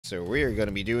So we are going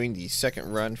to be doing the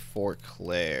second run for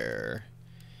Claire.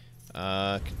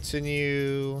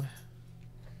 Continue.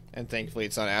 And thankfully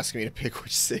it's not asking me to pick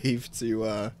which save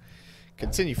to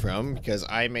continue from, because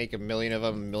I make a million of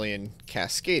them, a million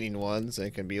cascading ones, and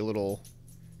it can be a little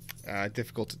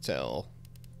difficult to tell.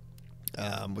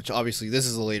 Which obviously this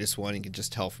is the latest one, you can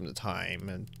just tell from the time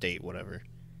and date, whatever.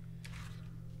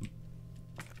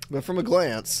 But from a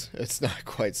glance, it's not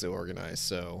quite so organized,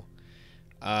 so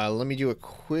let me do a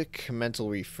quick mental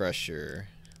refresher.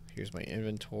 Here's my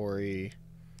inventory.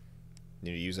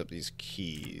 Need to use up these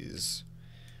keys.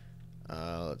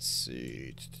 Let's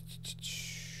see.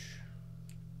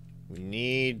 We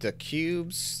need the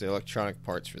cubes, the electronic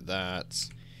parts for that.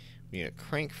 We need a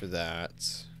crank for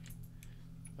that.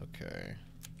 Okay.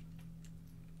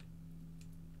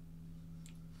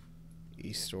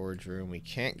 E-storage room. We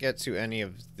can't get to any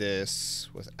of this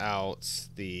without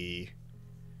the...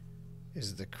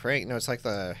 Is the crank? No, it's like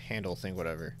the handle thing,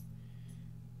 whatever.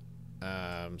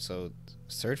 So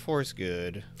third floor is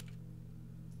good.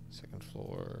 Second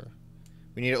floor.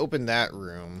 We need to open that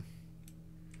room.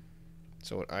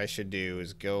 So what I should do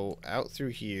is go out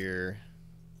through here,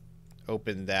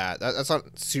 open that. That's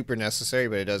not super necessary,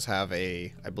 but it does have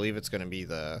a... I believe it's going to be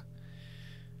the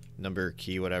number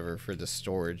key, whatever, for the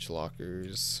storage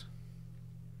lockers.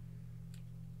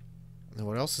 And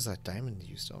what else is that diamond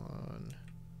used on?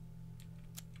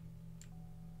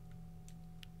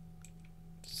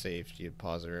 Safety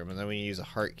deposit room, and then we use a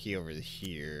heart key over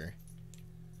here.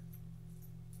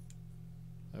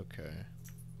 Okay.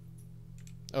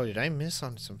 Oh, did I miss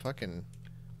on some fucking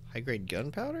high-grade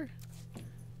gunpowder?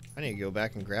 I need to go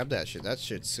back and grab that shit. That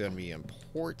shit's gonna be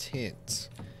important.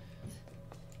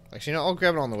 Actually, no, I'll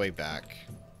grab it on the way back.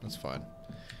 That's fine.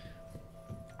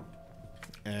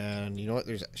 And you know what?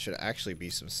 There's should actually be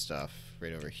some stuff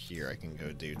right over here I can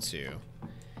go do too.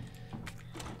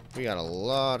 We got a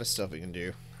lot of stuff we can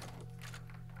do.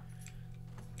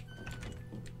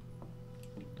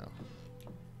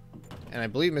 And I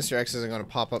believe Mr. X isn't going to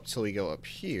pop up till we go up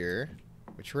here,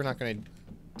 which we're not going to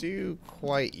do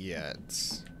quite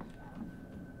yet.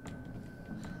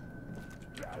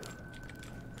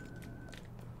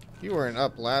 You weren't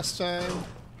up last time.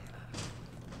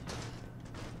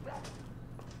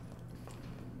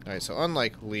 Alright, so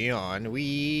unlike Leon,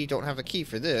 we don't have a key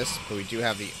for this, but we do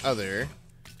have the other,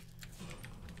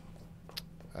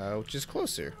 which is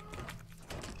closer.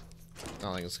 I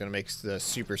don't think it's going to make the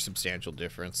super substantial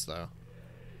difference, though.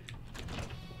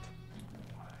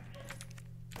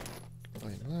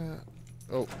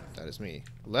 Oh, that is me.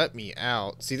 Let me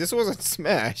out. See, this wasn't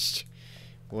smashed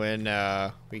when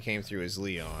we came through as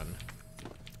Leon.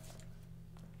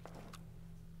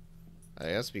 I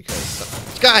guess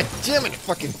because... God damn it!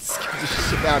 Fucking scared the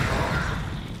shit out.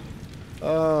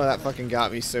 Oh, that fucking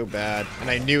got me so bad. And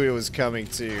I knew it was coming,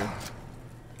 too.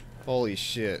 Holy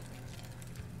shit.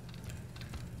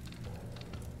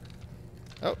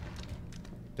 Oh.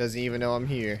 Doesn't even know I'm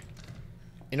here.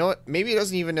 You know what? Maybe it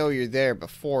doesn't even know you're there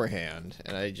beforehand,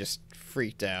 and I just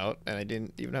freaked out, and I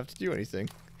didn't even have to do anything.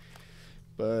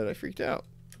 But I freaked out.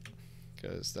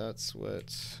 Because that's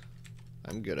what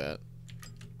I'm good at.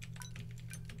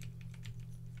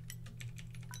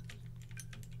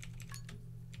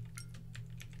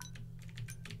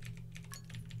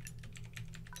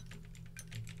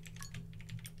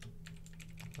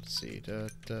 Let's see.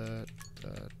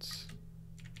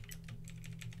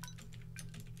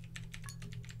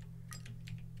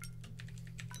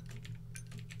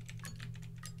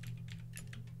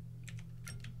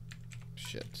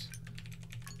 Shit.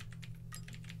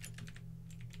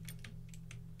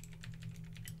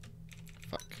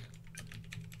 Fuck.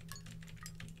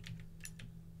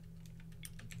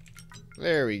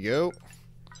 There we go.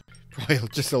 Probably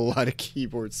just a lot of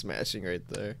keyboard smashing right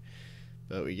there.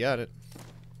 But we got it.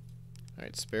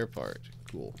 Alright, spare part.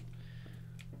 Cool.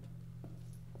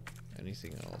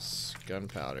 Anything else?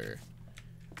 Gunpowder.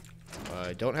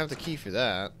 I don't have the key for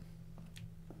that.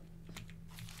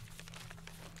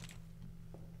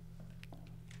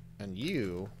 And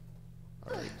you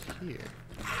are right here.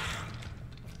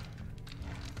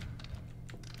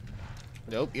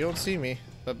 Nope, you don't see me.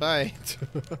 Bye-bye.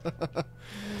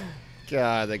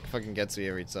 God, that fucking gets me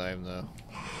every time, though.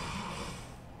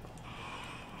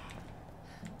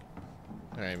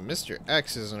 Alright, Mr.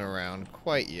 X isn't around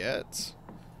quite yet.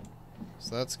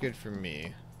 So that's good for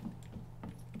me.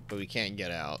 But we can't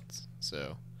get out,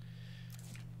 so...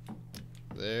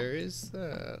 There is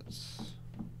that.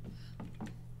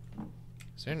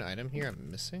 Is there an item here I'm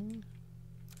missing?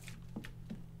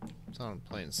 It's not in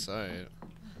plain sight.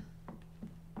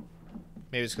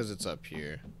 Maybe it's because it's up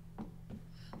here.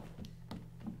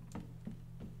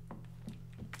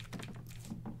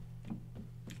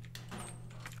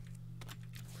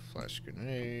 Flash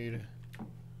grenade.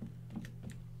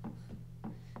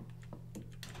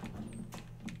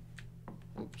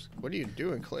 Oops. What are you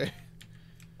doing, Clay?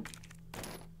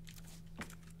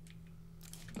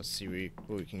 Let's see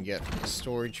what we can get from the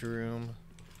storage room.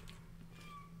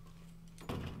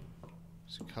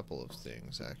 There's a couple of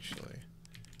things, actually.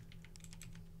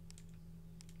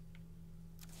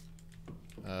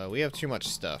 We have too much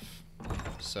stuff.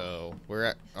 So,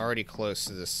 we're already close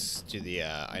to the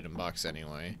item box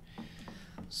anyway.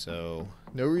 So,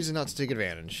 no reason not to take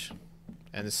advantage.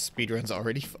 And this speedrun's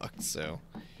already fucked, so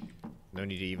no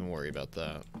need to even worry about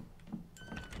that.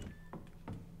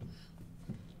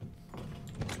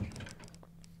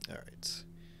 Alright.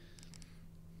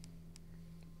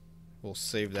 We'll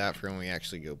save that for when we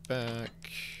actually go back.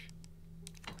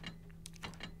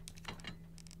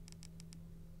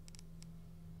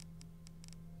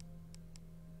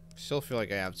 Still feel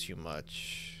like I have too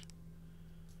much.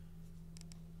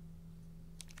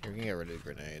 Here, we can get rid of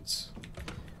the grenades.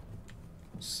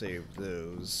 Save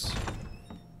those.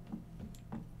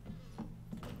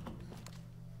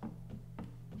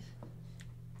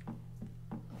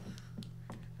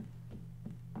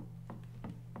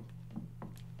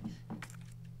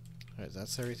 Alright,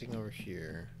 that's everything over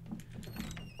here.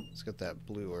 Let's get that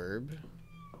blue herb.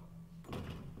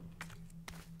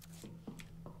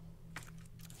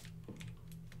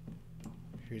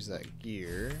 Here's that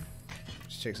gear,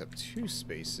 which takes up 2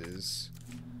 spaces.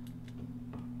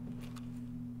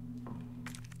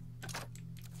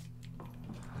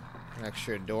 An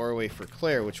extra doorway for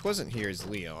Claire, which wasn't here as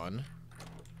Leon.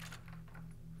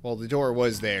 Well, the door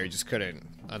was there, just couldn't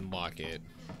unlock it.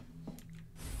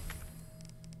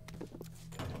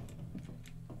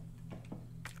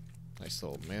 Nice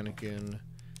little mannequin.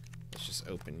 Let's just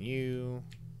open you.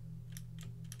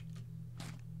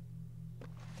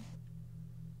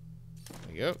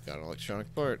 There you go, got an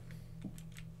electronic part.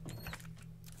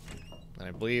 And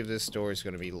I believe this door is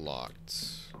going to be locked.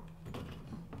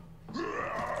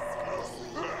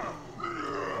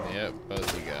 Yep,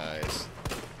 both you guys.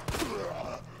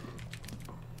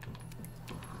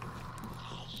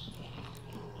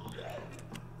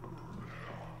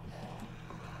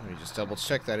 Let me just double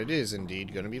check that it is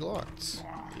indeed going to be locked.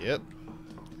 Yep.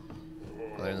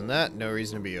 Other than that, no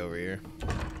reason to be over here.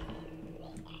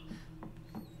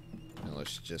 And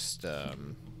let's just, this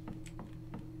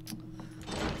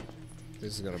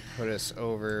is going to put us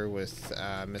over with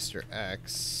Mr.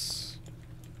 X.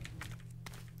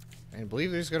 I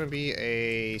believe there's going to be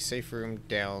a safe room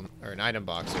down, or an item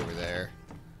box over there.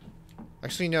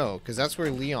 Actually, no, because that's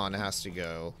where Leon has to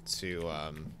go to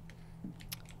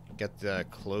get the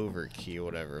clover key or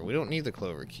whatever. We don't need the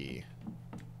clover key.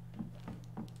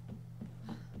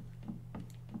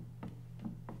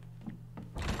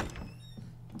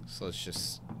 So let's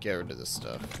just get rid of this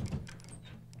stuff.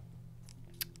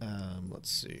 Let's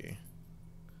see.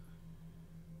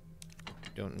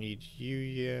 Don't need you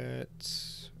yet.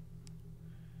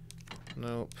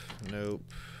 Nope, nope,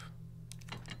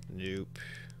 nope.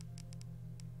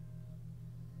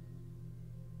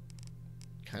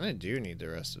 Kinda do need the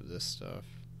rest of this stuff.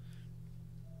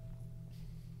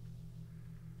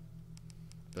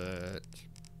 But,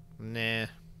 nah.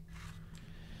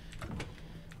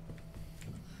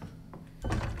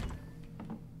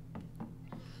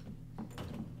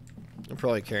 I'm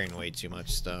probably carrying way too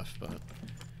much stuff, but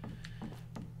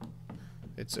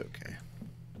it's okay.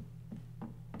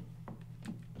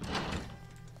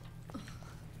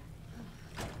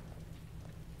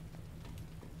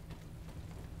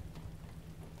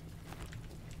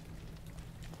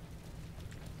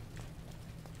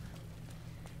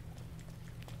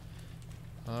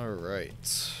 Alright.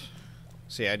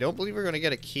 So yeah, I don't believe we're going to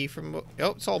get a key from...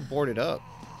 Oh, it's all boarded up.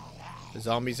 The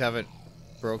zombies haven't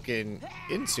broken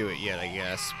into it yet, I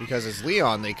guess. Because as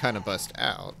Leon, they kind of bust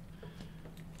out.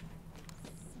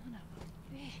 Son of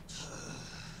a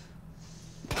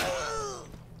bitch.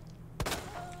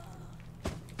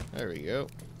 There we go.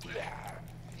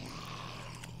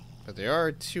 But there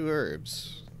are 2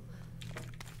 herbs.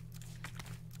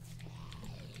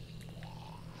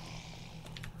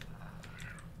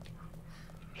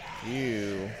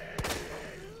 You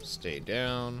stay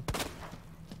down.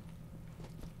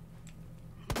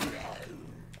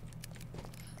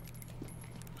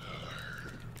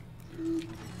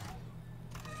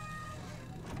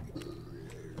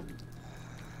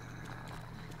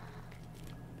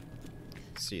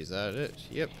 Let's see, is that it?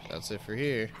 Yep, that's it for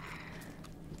here.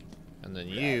 And then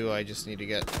you, I just need to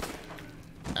get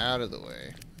out of the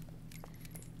way.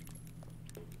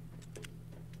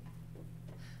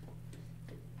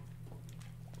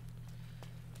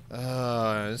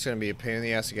 It's gonna be a pain in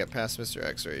the ass to get past Mr.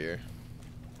 X right here.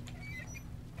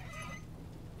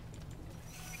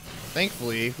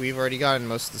 Thankfully, we've already gotten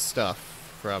most of the stuff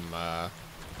from, not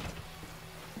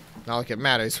like it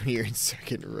matters when you're in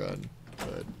second run,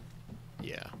 but,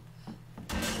 yeah.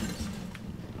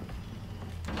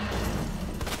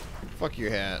 Fuck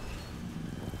your hat.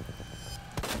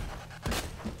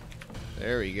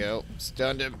 There we go.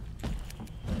 Stunned him.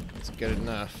 That's good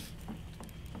enough.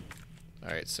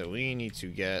 Alright, so we need to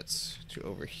get to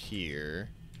over here.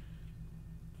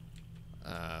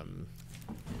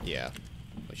 Yeah.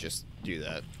 Let's just do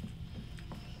that.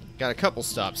 Got a couple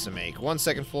stops to make. 1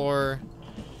 second floor.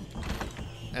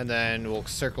 And then we'll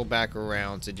circle back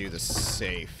around to do the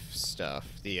safe stuff.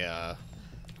 The,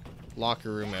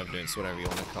 locker room evidence, whatever you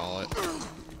want to call it.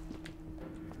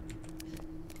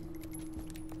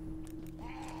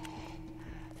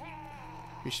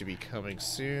 We should be coming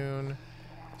soon.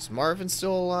 Is Marvin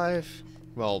still alive?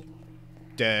 Well,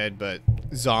 dead, but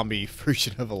zombie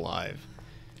version of alive.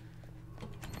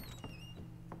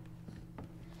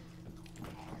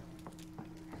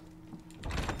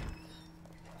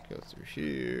 Go through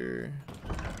here.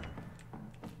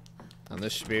 And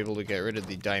this should be able to get rid of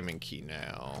the diamond key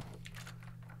now.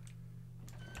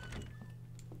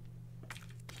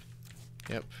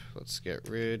 Yep, let's get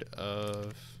rid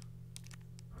of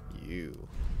you.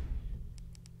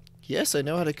 Yes, I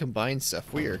know how to combine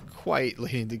stuff. We are quite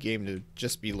late in the game to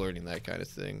just be learning that kind of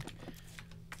thing.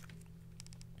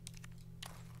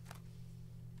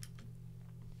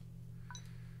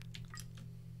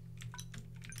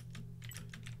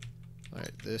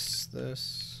 Alright, this.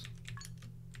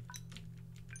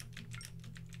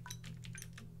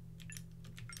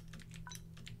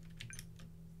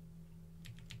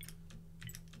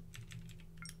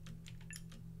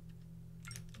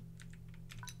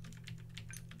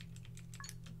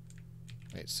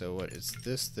 Right, so what is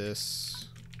this?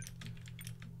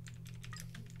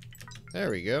 There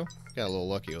we go. Got a little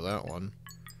lucky with that one.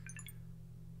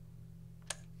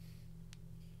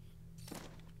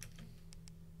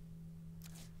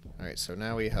 Alright, so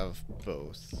now we have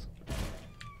both.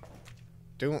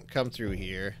 Don't come through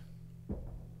here.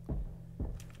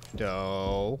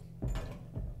 No.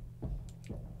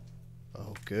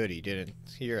 Oh, good, he didn't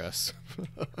hear us.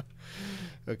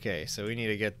 Okay, so we need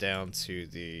to get down to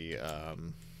the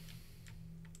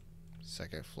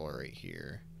second floor right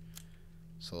here.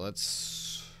 So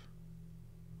let's...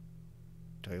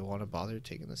 Do I want to bother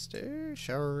taking the stairs?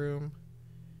 Shower room?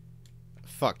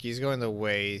 Fuck, he's going the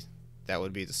way that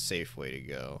would be the safe way to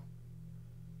go.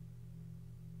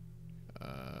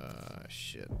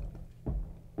 Shit.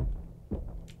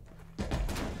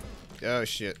 Oh,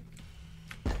 shit.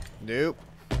 Nope.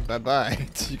 Bye-bye.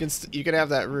 You can have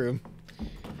that room.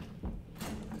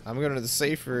 I'm going to the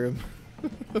safe room.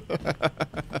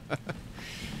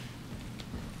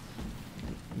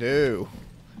 No.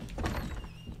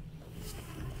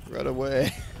 Run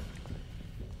away.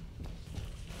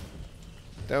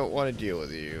 Don't want to deal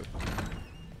with you.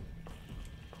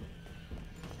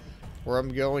 Where I'm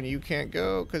going, you can't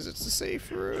go because it's the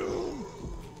safe room.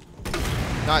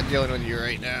 Not dealing with you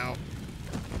right now.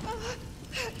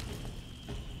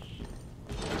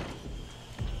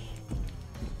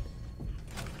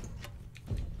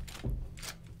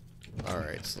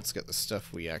 Alright, so let's get the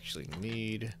stuff we actually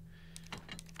need.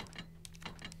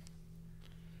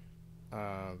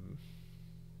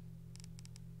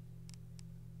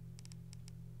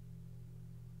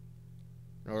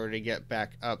 In order to get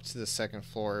back up to the second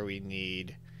floor, we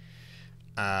need...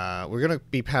 we're going to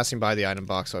be passing by the item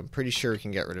box, so I'm pretty sure we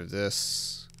can get rid of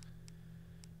this.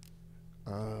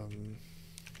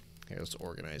 Okay, let's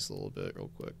organize a little bit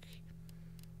real quick.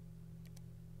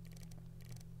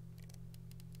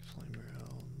 Flame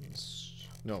rounds.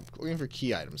 No, I'm looking for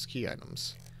key items. Key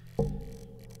items.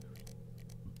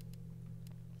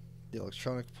 The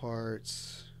electronic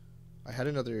parts. I had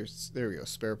another... There we go.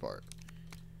 Spare part.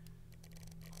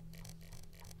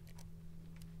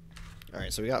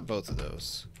 Alright, so we got both of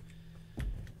those.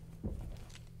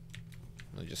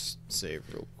 I'll just save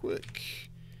real quick.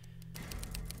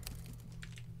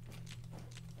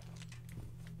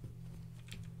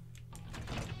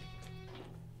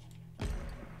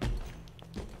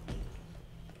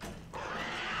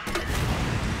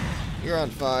 You're on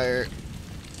fire.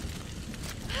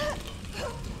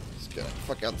 Let's get the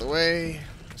fuck out the way.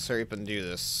 Let's hurry up and do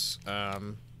this.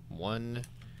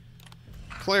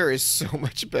 Claire is so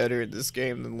much better in this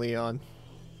game than Leon.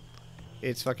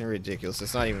 It's fucking ridiculous.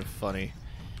 It's not even funny.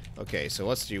 Okay, so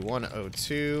let's do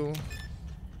 102.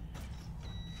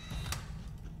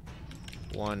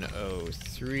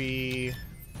 103.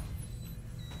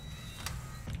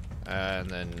 And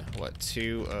then, what,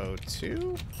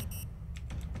 202?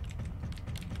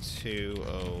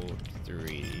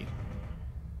 203.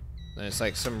 Then it's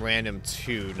like some random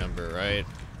 2 number, right?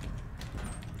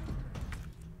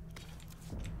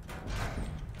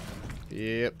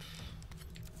 Yep.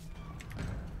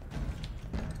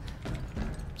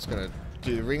 Just gonna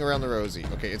do the ring around the rosy.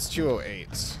 Okay, it's 208.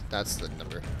 That's the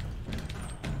number.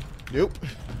 Nope.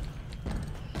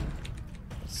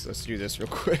 Let's do this real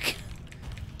quick.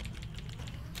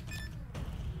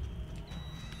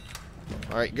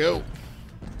 Alright, go.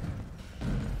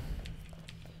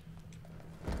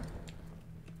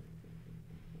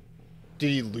 Did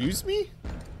he lose me?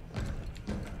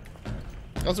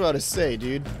 I was about to say,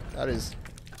 dude. That is...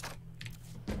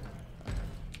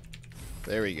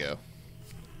 There we go.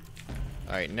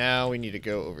 Alright, now we need to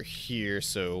go over here.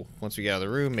 So, once we get out of the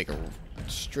room, make a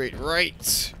straight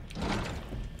right.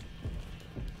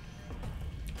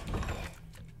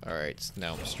 Alright,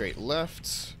 now straight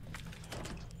left.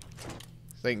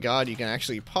 Thank God you can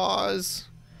actually pause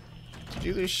to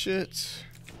do this shit.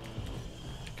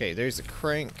 Okay, there's a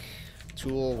crank,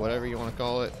 tool, whatever you want to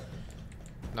call it.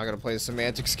 I'm not gonna play the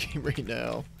semantics game right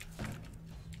now.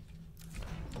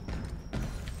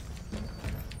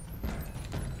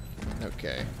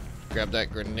 Okay, grab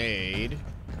that grenade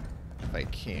if I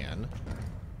can.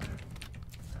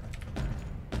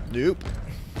 Nope.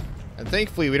 And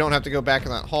thankfully we don't have to go back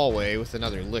in that hallway with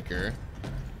another liquor.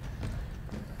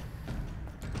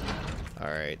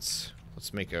 Alright,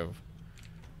 let's make a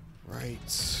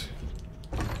right.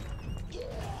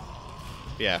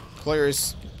 Yeah, Claire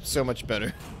is so much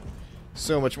better.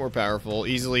 So much more powerful.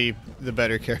 Easily the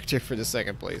better character for the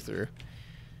second playthrough.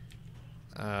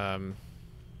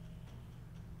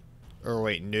 Or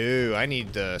wait, no, I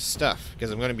need the stuff,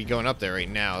 because I'm going to be going up there right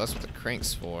now. That's what the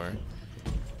crank's for.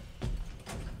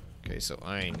 Okay, so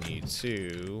I need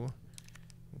to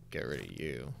get rid of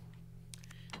you.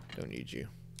 Don't need you.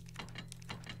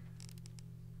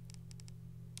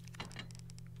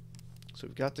 So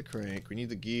we've got the crank, we need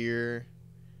the gear.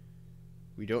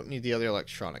 We don't need the other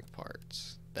electronic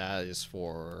parts. That is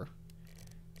for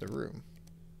the room.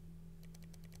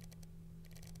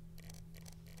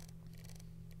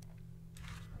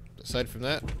 Aside from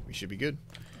that, we should be good.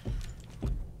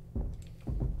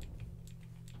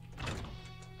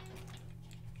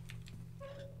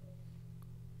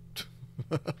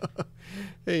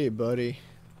 Hey, buddy.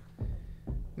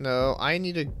 No, I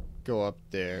need to go up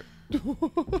there.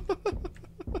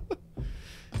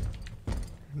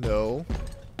 No.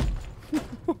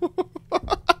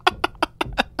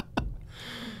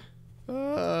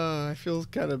 I feel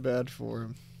kind of bad for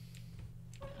him.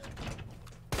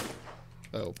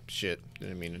 Oh, shit.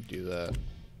 Didn't mean to do that.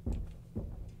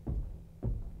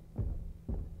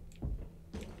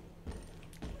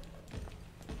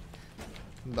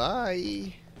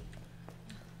 Bye.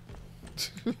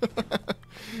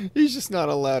 He's just not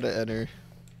allowed to enter.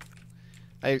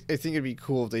 I think it'd be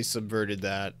cool if they subverted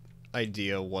that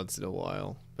idea once in a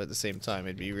while. But at the same time,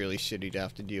 it'd be really shitty to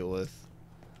have to deal with.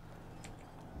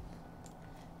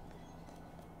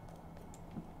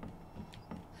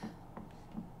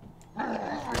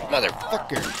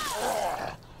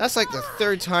 Motherfucker! That's like the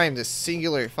third time this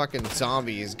singular fucking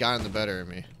zombie has gotten the better of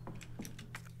me.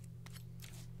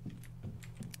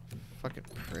 Fucking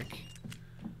prick.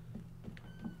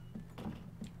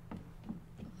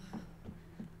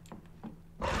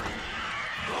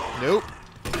 Nope.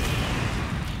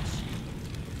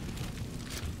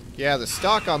 Yeah, the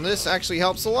stock on this actually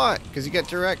helps a lot, because you get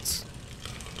direct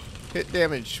hit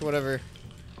damage, whatever.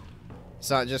 It's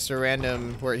not just a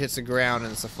random where it hits the ground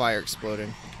and it's a fire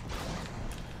exploding.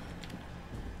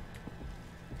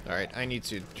 Alright, I need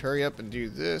to hurry up and do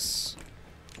this.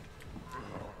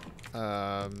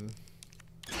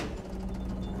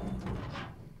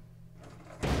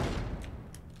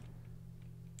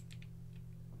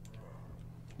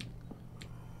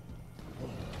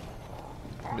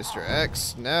 Mr.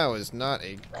 X now is not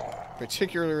a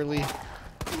particularly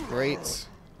great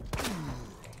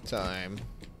time.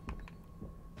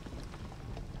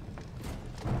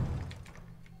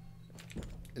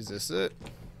 Is this it?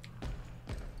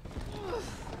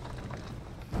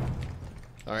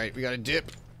 Alright, we got a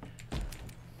dip.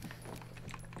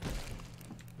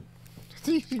 I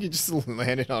think you just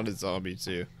landed on a zombie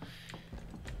too.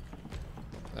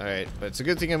 Alright, but it's a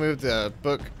good thing I moved the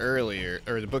book earlier,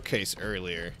 or the bookcase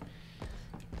earlier.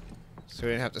 So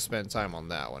we didn't have to spend time on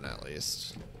that one at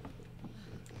least.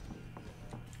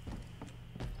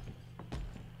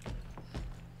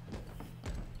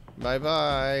 Bye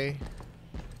bye.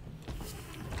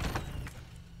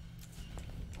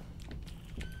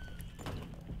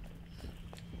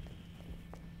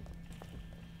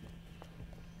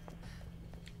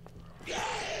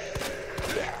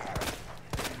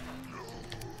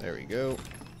 go.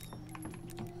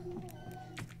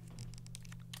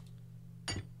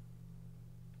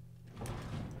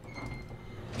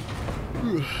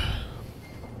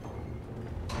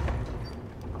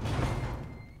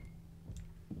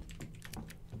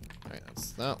 Alright,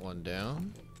 that's that one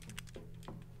down.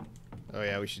 Oh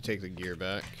yeah, we should take the gear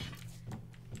back.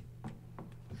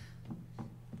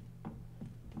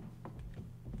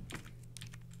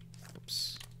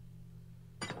 Oops.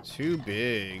 Too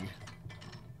big.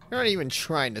 You're not even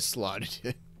trying to slot it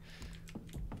in.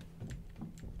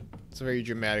 It's a very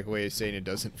dramatic way of saying it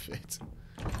doesn't fit.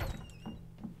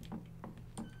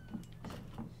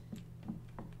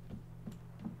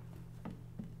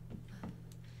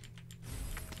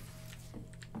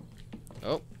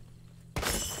 Oh.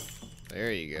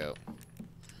 There you go.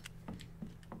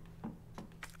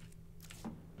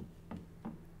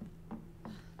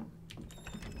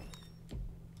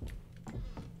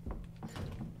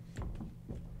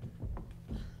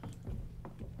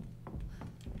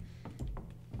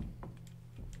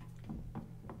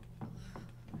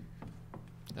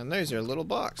 And there's our little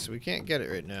box. We can't get it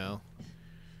right now,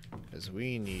 because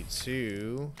we need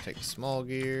to take the small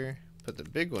gear, put the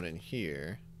big one in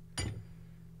here,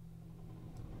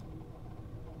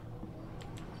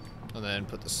 and then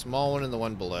put the small one in the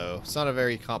one below. It's not a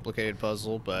very complicated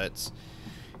puzzle, but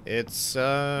it's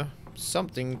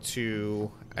something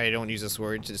to... I don't use this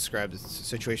word to describe the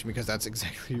situation because that's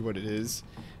exactly what it is,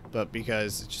 but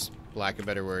because, just lack of a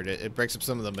better word, it breaks up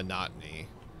some of the monotony.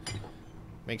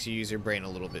 Makes you use your brain a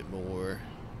little bit more.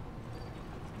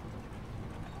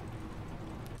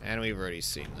 And we've already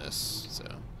seen this, so...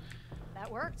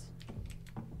 That worked.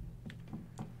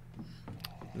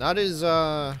 Not as,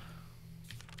 I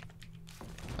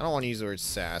don't want to use the word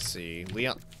sassy.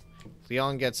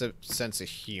 Leon gets a sense of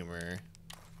humor.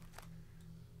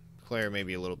 Claire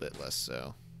maybe a little bit less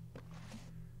so.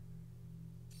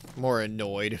 More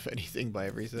annoyed, if anything, by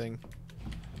everything.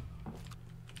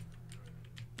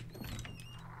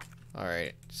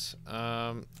 Alright.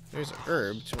 There's an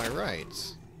herb to my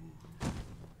right.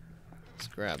 Let's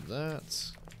grab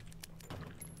that.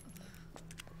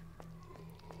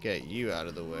 Get you out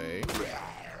of the way.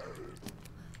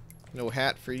 No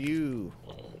hat for you.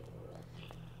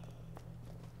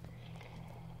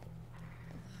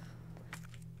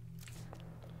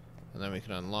 And then we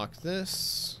can unlock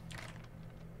this.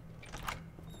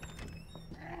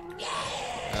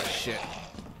 Oh shit.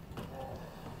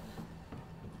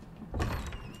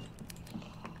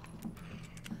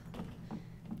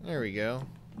 There we go.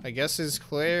 I guess is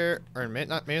Claire, or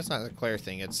maybe it's not a Claire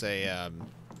thing. It's a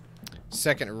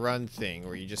second run thing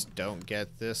where you just don't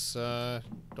get this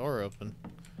door open.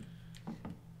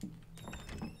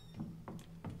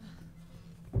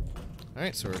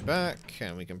 Alright, so we're back,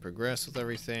 and we can progress with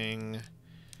everything.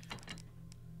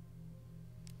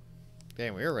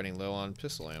 Damn, we are running low on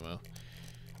pistol ammo.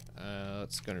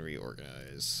 Let's go and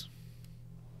reorganize.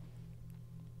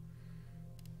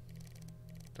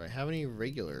 Do I have any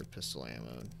regular pistol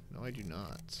ammo? No, I do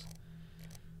not.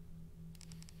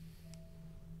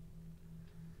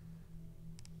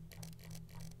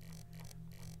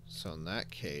 So in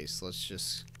that case, let's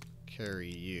just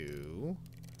carry you.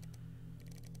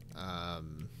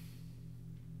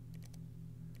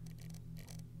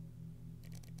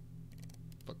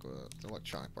 Fuck the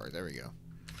electronic bar. There we go.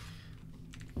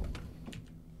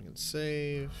 We can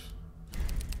save.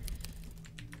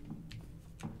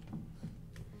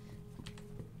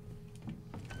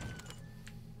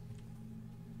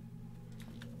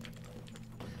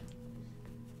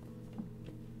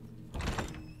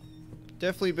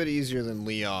 Definitely a bit easier than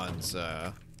Leon's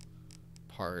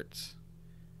part,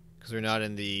 because we're not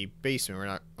in the basement. We're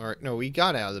not, or no, we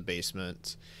got out of the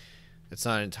basement. It's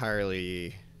not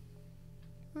entirely,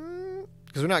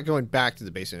 because we're not going back to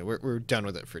the basement. We're done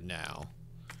with it for now.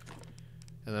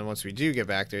 And then once we do get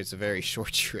back there, it's a very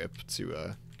short trip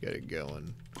to get it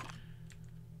going.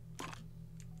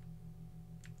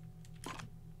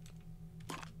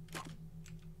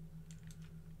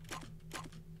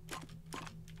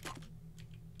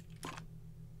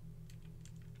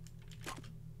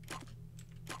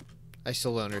 I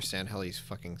still don't understand how these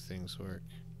fucking things work.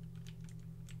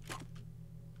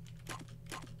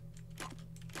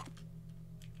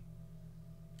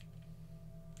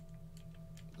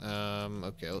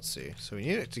 Okay, let's see. So we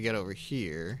need it to get over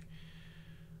here,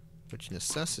 which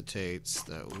necessitates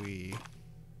that we...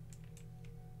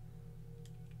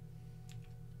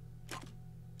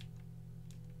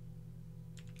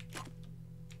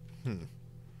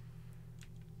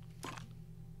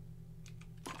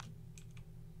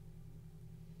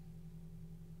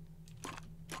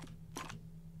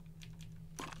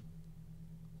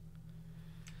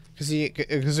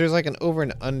 Because there's like an over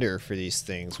and under for these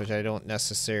things, which I don't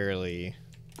necessarily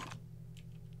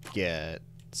get.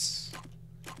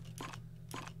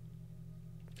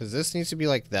 Because this needs to be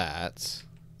like that.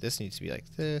 This needs to be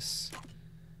like this.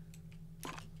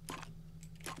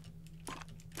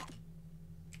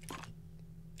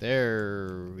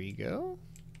 There we go.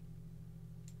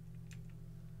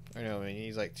 I know, I mean, he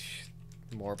needs like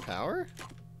more power?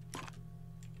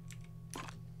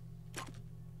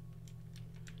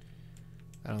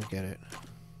 I don't get it.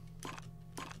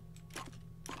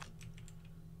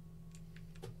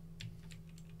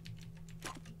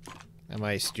 Am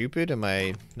I stupid? Am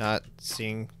I not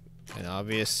seeing an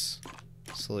obvious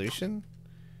solution?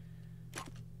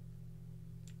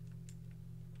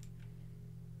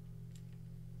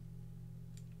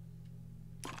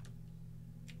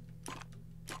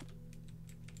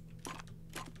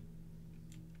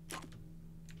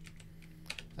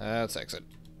 Let's exit,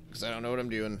 because I don't know what I'm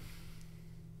doing.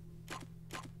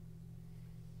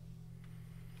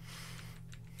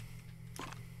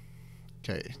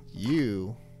 Okay,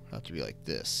 you have to be like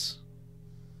this.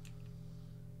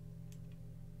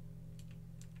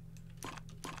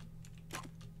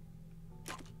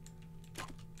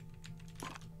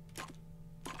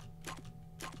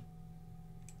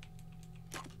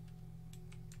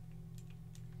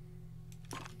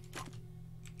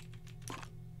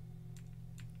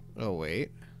 Oh, wait.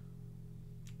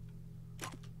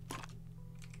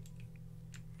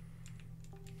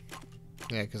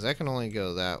 Yeah, because I can only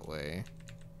go that way.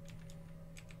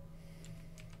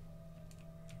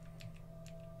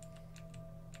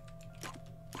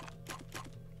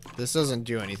 This doesn't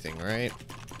do anything, right?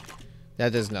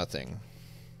 That does nothing.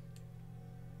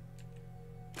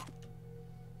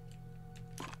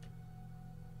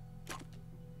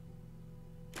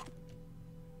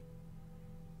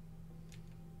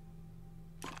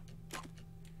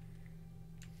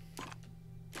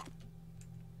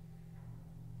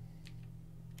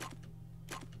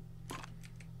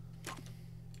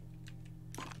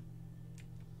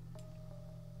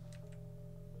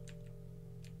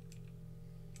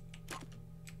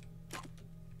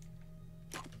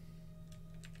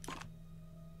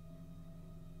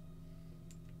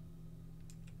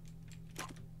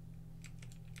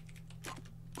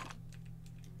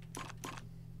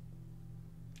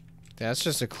 That's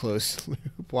just a closed loop.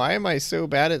 Why am I so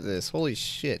bad at this? Holy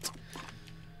shit.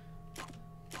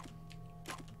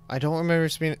 I don't remember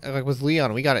being like with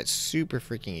Leon, we got it super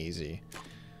freaking easy.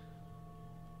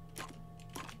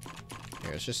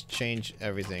 Here, let's just change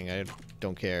everything. I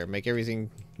don't care. Make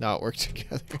everything not work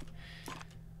together.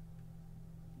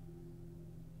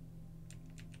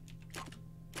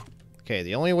 Okay,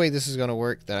 the only way this is gonna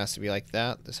work, that has to be like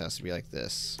that. This has to be like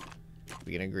this.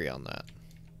 We can agree on that.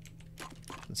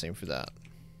 And same for that.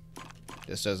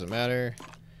 This doesn't matter.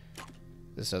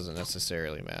 This doesn't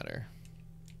necessarily matter.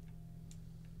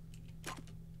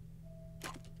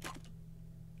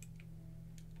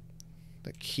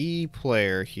 The key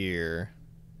player here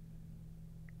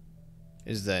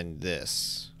is then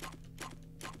this.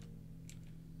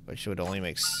 Which would only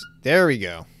make there we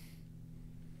go.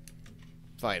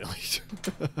 Finally.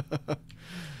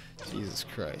 Jesus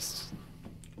Christ.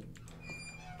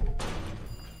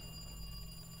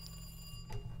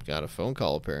 Got a phone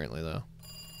call apparently though.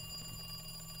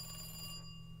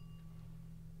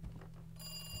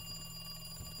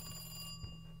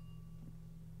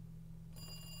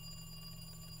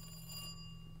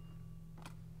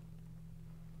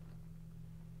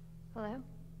 Hello?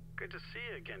 Good to see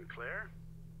you again, Claire.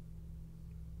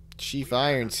 Chief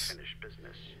Irons.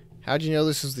 How'd you know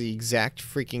this was the exact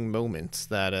freaking moment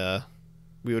that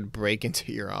we would break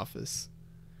into your office?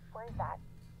 Where's that?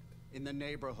 In the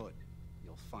neighborhood.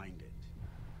 You'll find it.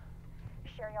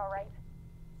 Sherry all right?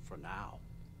 For now.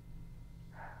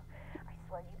 I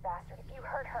swear, you bastard, if you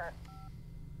hurt her.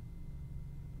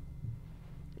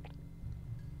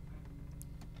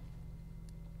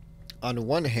 On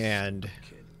one hand,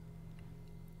 Kid.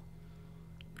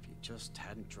 If you just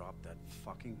hadn't dropped that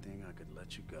fucking thing, I could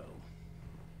let you go.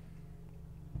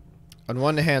 on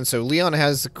one hand, so Leon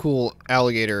has the cool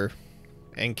alligator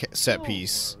and set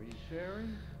piece,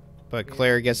 but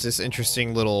Claire gets this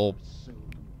interesting little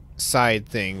side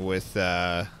thing with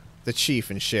the Chief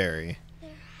and Sherry. There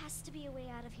has to be a way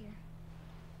out of here.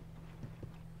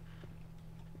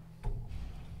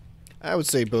 I would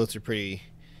say both are pretty.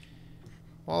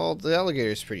 Well, the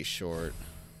alligator's pretty short.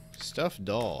 Stuffed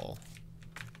doll.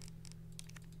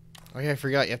 Oh yeah, I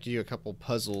forgot you have to do a couple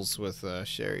puzzles with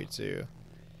Sherry too.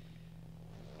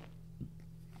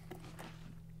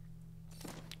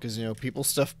 Because, you know, people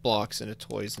stuff blocks into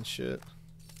toys and shit.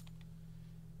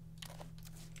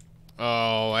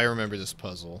 Oh, I remember this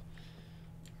puzzle.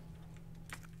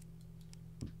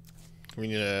 We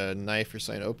need a knife or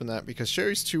something to open that because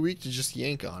Sherry's too weak to just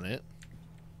yank on it.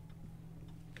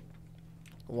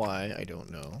 Why? I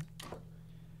don't know.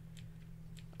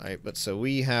 Alright, but so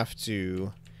we have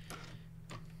to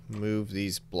move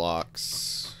these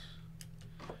blocks.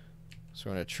 So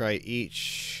we're going to try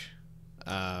each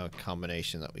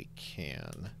combination that we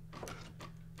can.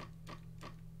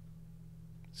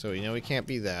 So we know we can't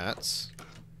be that.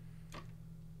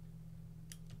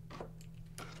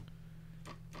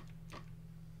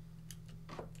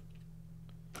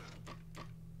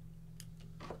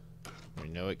 We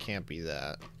know it can't be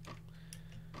that.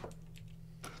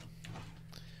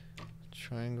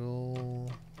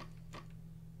 Triangle.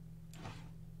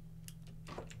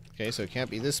 Okay, so it can't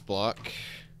be this block.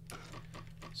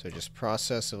 So just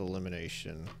process of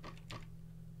elimination.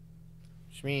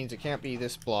 Which means it can't be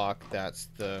this block. That's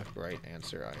the right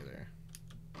answer either.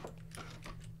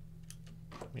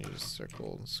 Maybe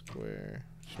circle and square.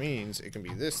 Which means it can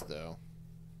be this though.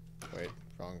 Wait,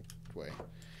 wrong way.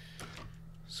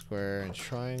 Square and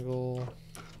triangle.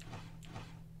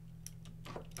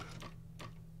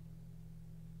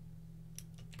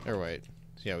 Or wait.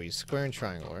 Yeah, we use square and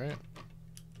triangle, right?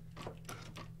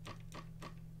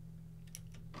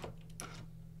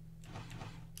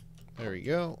 There we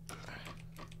go.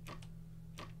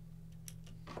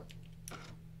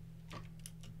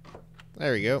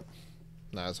 There we go.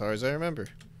 Not as hard as I remember.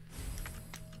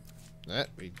 That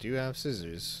we do have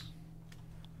scissors.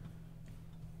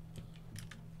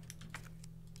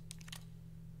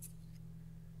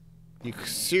 You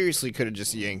seriously could have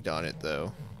just yanked on it,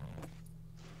 though.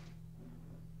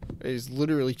 It is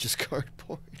literally just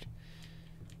cardboard.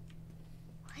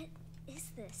 What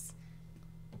is this?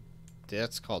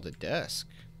 That's called a desk.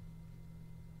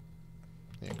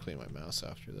 Yeah, clean my mouse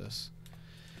after this.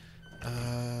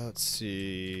 Let's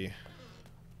see.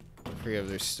 I forget if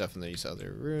there's stuff in these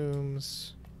other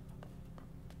rooms.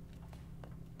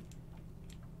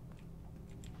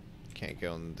 Can't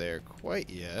go in there quite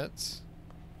yet.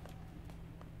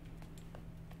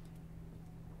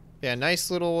 Yeah,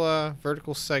 nice little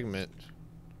vertical segment.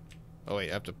 Oh wait,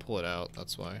 I have to pull it out.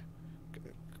 That's why.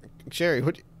 Sherry,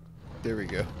 what? There we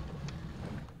go.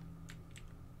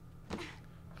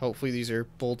 Hopefully these are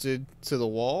bolted to the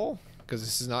wall, because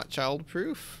this is not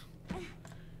child-proof.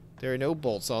 There are no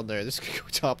bolts on there. This could go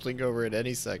toppling over at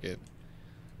any second.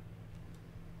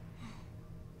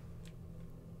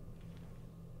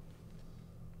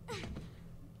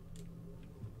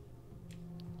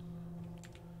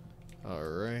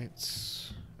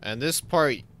 Alright. And this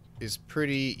part is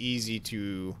pretty easy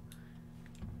to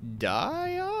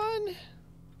die on?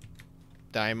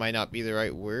 Die might not be the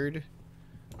right word.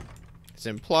 It's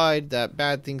implied that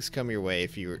bad things come your way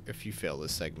if you fail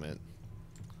this segment.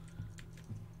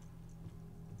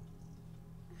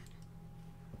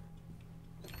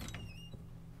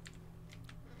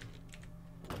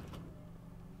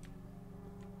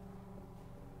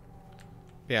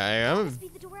 Yeah, Must be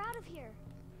the door out of here.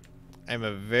 I'm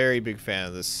a very big fan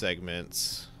of this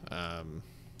segment.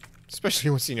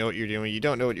 Especially once you know what you're doing. You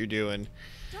don't know what you're doing.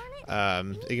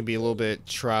 Darn it. It can be a little bit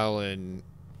trial and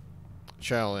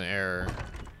error,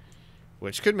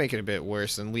 which could make it a bit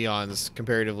worse than Leon's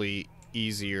comparatively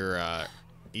easier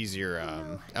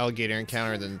alligator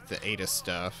encounter than the Ada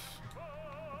stuff.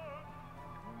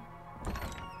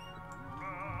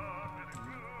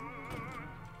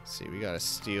 Let's see, we gotta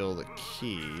steal the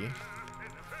key.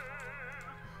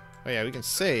 Oh yeah, we can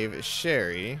save as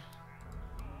Sherry.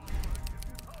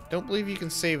 Don't believe you can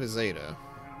save as Ada.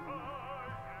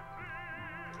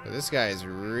 But this guy is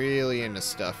really into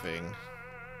stuffing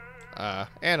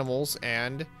animals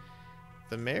and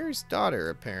the mayor's daughter,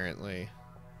 apparently.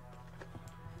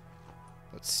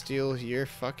 Let's steal your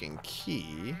fucking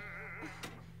key.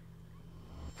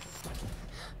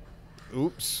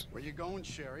 Oops. Where you going,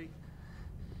 Sherry?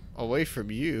 Away from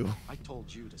you. I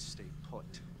told you to stay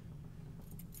put.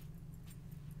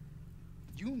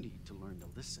 You need to learn to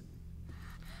listen.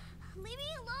 Leave me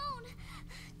alone.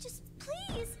 Just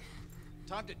please.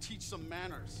 Time to teach some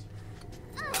manners.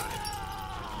 You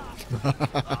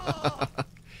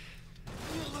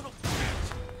little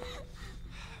bitch!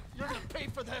 You're gonna pay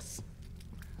for this.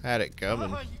 Had it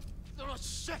coming. Oh,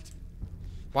 shit!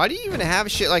 Why do you even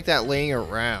have shit like that laying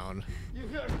around? You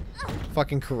hear?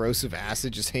 Fucking corrosive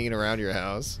acid just hanging around your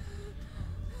house.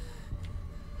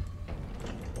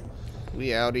 We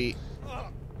outie.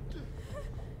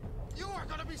 You are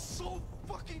gonna be so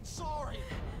fucking sorry.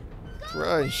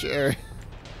 Run, Sherry.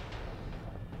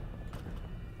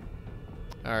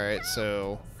 Alright,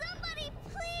 so Somebody,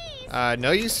 please.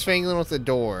 No use fangling with the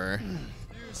door. You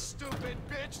stupid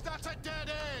bitch, that's a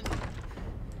dead end!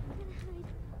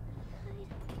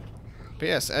 But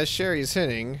yes, as Sherry's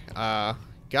hinting,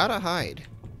 gotta hide.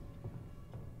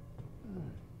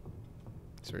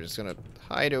 So we're just gonna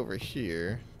hide over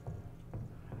here.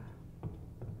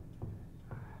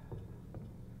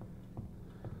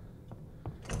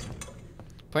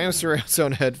 Playing with surround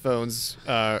sound headphones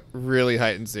really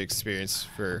heightens the experience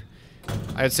for,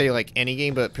 I would say, like any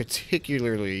game, but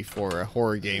particularly for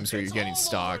horror games where you're getting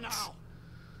stalked.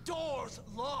 Doors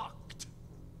locked.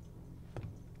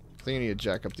 I think I need to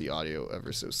jack up the audio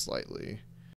ever so slightly.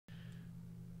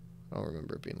 I don't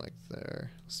remember it being like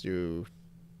there. Let's do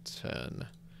 10.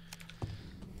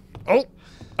 Oh!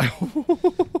 I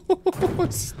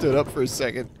stood up for a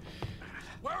second.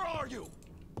 Where are you?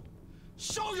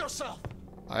 Show yourself!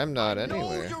 I'm not No,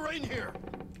 anywhere. you're in here.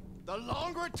 The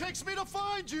longer it takes me to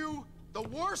find you, the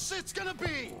worse it's gonna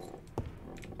be.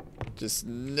 Just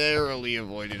narrowly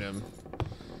avoided him.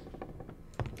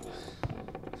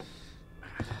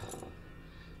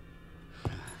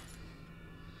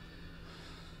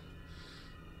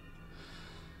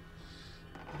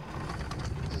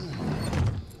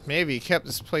 Maybe he kept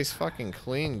this place fucking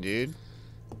clean, dude.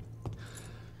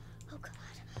 Oh god.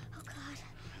 Oh god.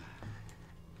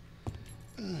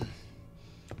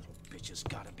 Bitch has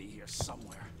gotta be here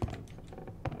somewhere.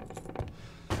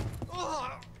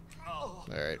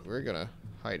 Alright, we're gonna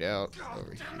hide out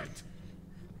over Damn here.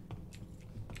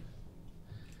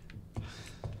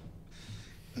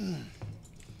 it.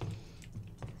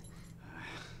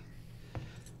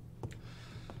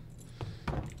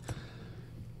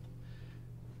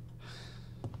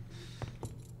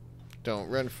 Don't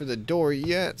run for the door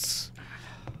yet.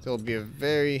 There'll be a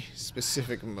very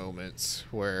specific moment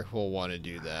where we'll want to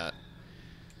do that.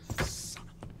 Son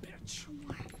of a bitch.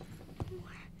 More.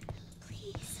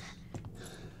 Please.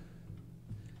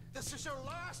 This is your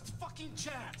last fucking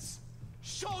chance.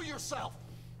 Show yourself.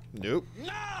 Nope.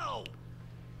 Now!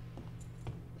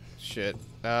 Shit.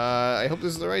 I hope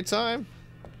this is the right time.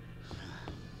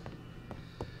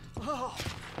 Oh,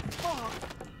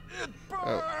 it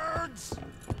burns.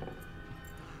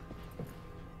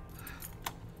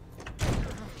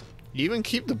 You even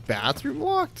keep the bathroom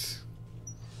locked?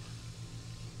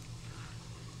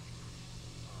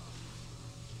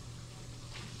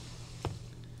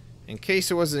 In case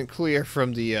it wasn't clear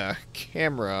from the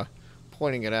camera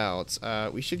pointing it out,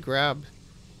 we should grab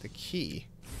the key.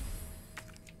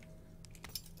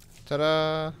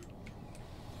 Ta-da!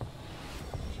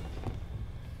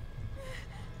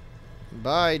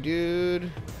 Bye,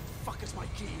 dude. Fuck is my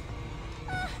key?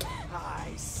 I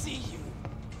see you.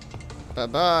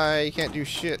 Bye-bye. You can't do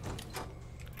shit.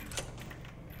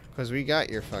 Because we got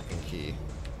your fucking key.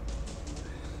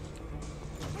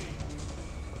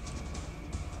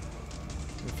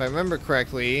 If I remember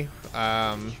correctly,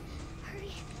 the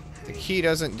key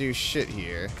doesn't do shit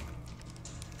here.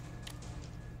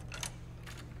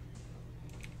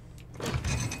 Don't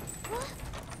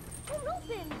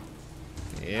open.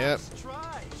 Yep. Let's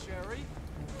try, Sherry.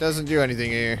 Doesn't do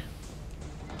anything here.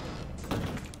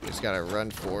 Just gotta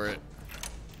run for it.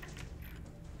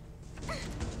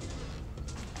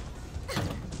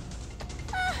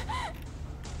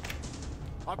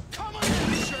 I'm coming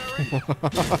in, Sherry.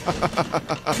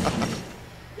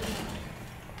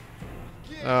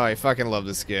 Oh, I fucking love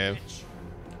this game.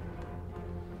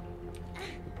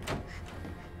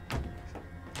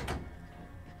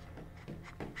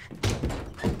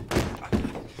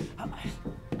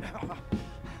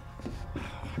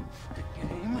 The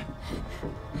game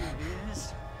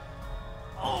is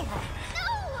over.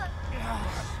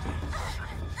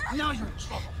 Now you're in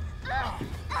trouble.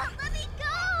 Let me go.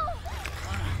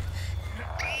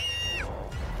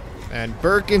 And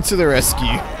Burke into the rescue.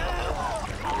 No,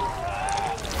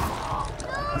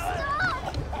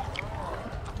 stop.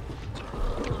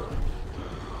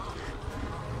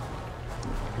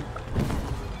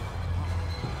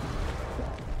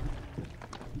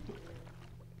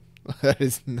 That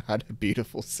is not a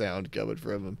beautiful sound coming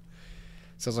from him.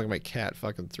 Sounds like my cat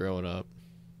fucking throwing up.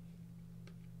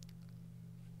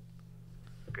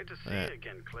 Good to see you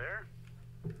again, Claire.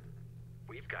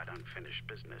 We've got unfinished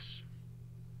business.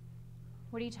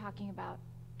 What are you talking about?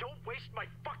 Don't waste my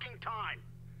fucking time.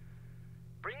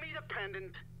 Bring me the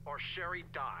pendant or Sherry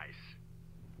dies.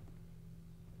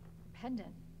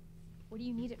 Pendant? What do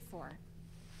you need it for?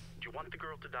 Do you want the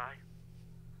girl to die?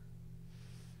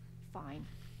 Fine.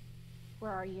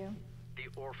 Where are you? The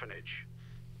orphanage.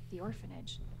 The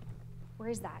orphanage. Where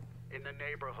is that? In the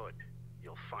neighborhood.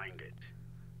 You'll find it.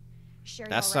 Sherry,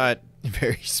 That's all right? not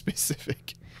very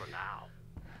specific. For now.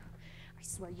 I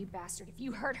swear, you bastard, if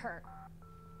you hurt her.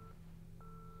 Are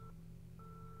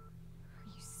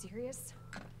you serious?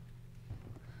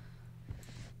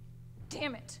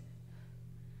 Damn it.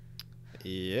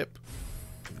 Yep.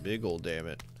 Big ol' damn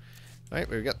it. Alright,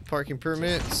 we've got the parking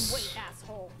permits. Wait,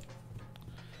 asshole.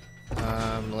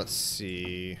 Let's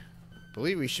see. I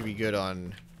believe we should be good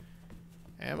on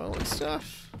ammo and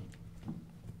stuff.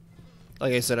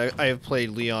 Like I said, I have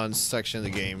played Leon's section of the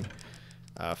game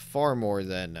far more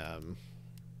than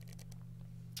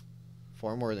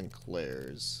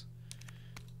Claire's.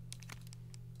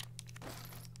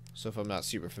 So if I'm not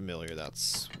super familiar,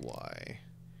 that's why.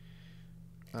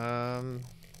 You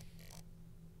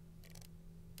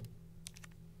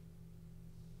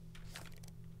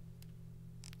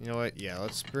know what? Yeah,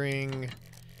 let's bring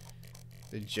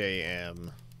the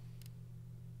JM.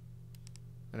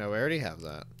 Oh, no, we already have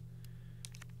that.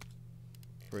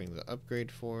 Bring the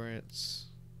upgrade for it.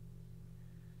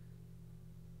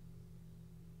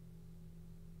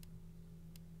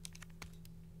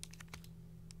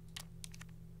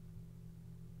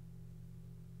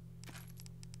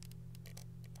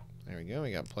 There we go,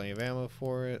 we got plenty of ammo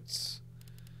for it.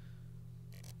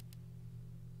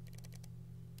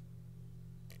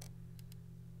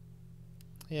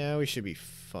 Yeah, we should be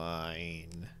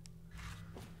fine.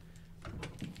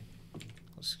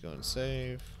 Let's go and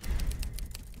save.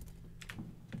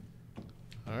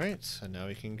 Alright, and now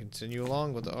we can continue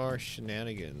along with our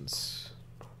shenanigans.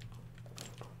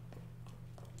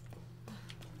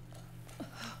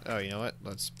 Oh, you know what?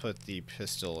 Let's put the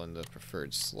pistol in the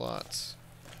preferred slot.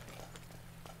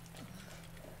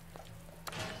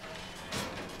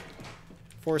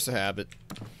 Force a habit.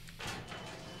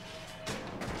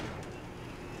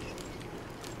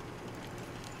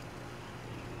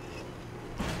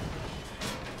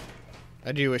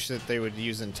 I do wish that they would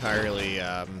use entirely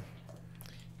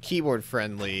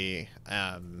keyboard-friendly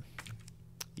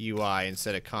UI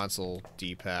instead of console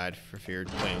D-pad for if you're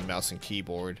playing with mouse and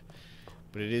keyboard.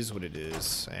 But it is what it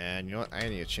is. And you know what? I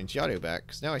need to change the audio back,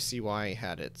 because now I see why I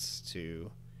had it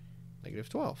to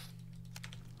 -12.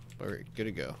 But we're good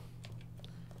to go.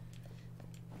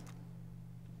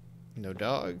 No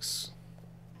dogs.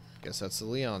 Guess that's the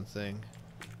Leon thing.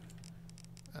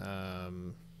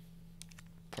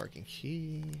 Parking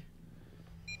key.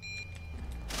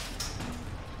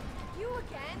 You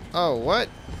again? Oh, what?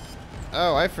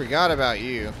 Oh, I forgot about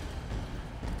you.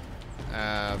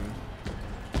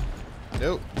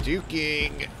 Nope.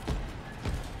 Duking.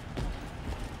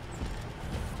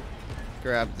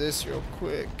 Grab this real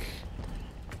quick.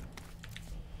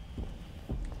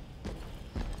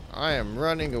 I am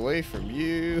running away from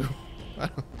you.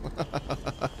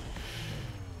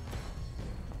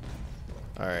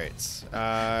 Alright.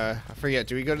 I forget.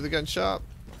 Do we go to the gun shop?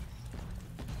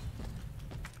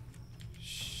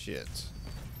 Shit.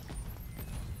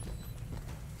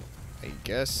 I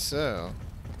guess so.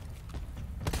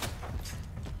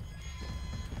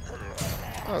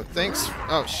 Oh, thanks.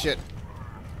 Oh, shit.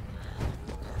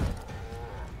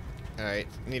 Alright.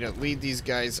 Need to lead these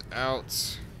guys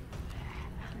out.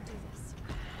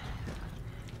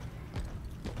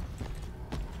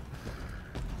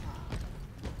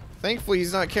 Thankfully,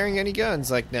 he's not carrying any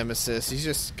guns like Nemesis. He's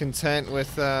just content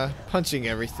with punching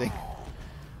everything.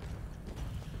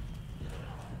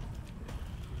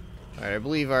 Alright, I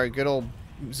believe our good old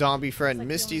zombie friend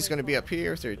Misty's going to be up here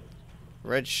with her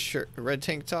red shirt, red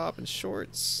tank top and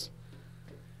shorts.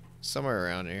 Somewhere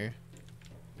around here.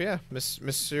 But yeah,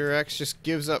 Mr. X just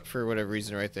gives up for whatever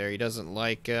reason right there. He doesn't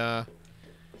like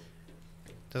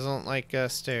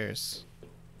stairs.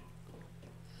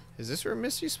 Is this where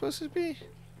Misty's supposed to be?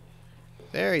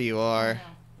 There you are.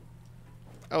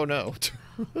 Oh no.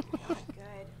 Good.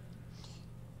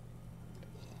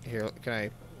 Here, can I?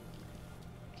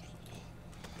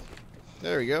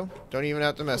 There we go. Don't even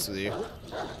have to mess with you.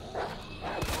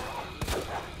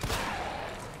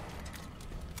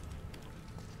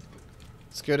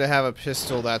 It's good to have a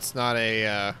pistol that's not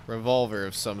a revolver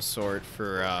of some sort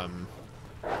for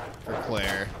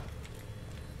Claire.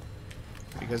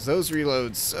 Because those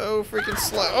reload so freaking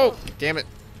slow. Oh, damn it.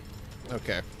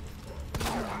 Okay.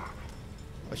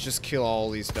 Let's just kill all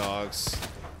these dogs.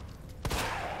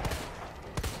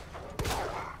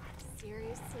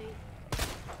 Seriously?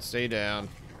 Stay down.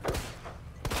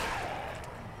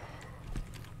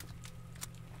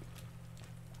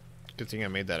 Good thing I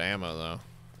made that ammo,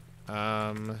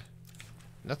 though.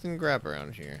 Nothing to grab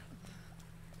around here.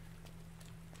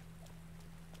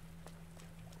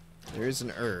 There is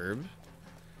an herb.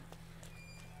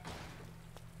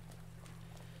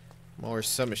 More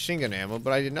submachine gun ammo,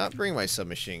 but I did not bring my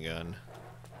submachine gun.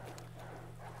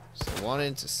 So I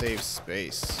wanted to save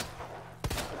space.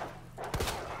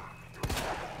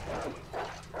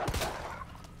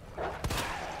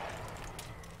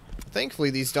 thankfully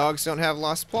these dogs don't have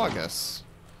Las Plagas.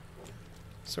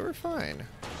 So we're fine.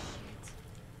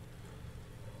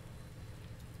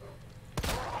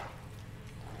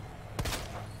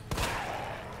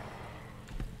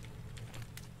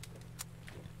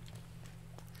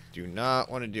 Do not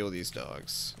want to deal with these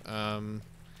dogs.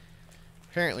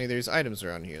 Apparently there's items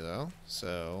around here though,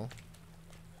 so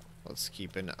let's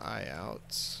keep an eye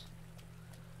out.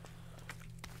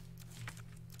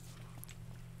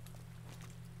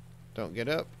 Don't get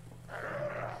up.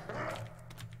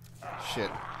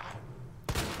 Shit.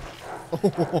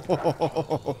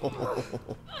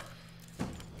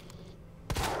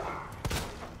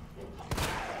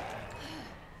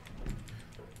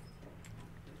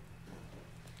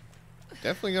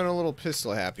 Definitely going a little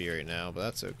pistol happy right now, but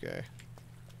that's okay.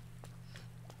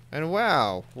 And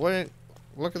wow, look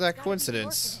at that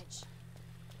coincidence.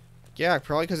 Yeah,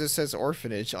 probably because it says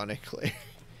orphanage on it, Claire.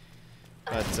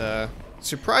 But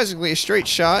surprisingly, a straight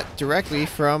shot directly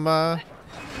from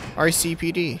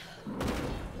RCPD.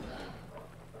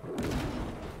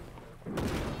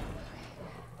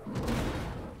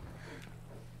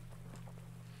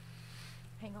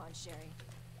 Hang on, Sherry.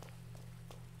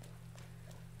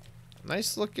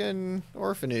 Nice looking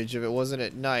orphanage if it wasn't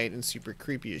at night and super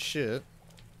creepy as shit.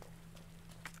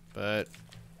 But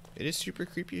it is super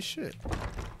creepy as shit.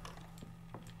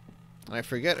 And I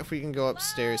forget if we can go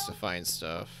upstairs to find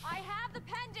stuff. I have the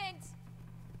pendant.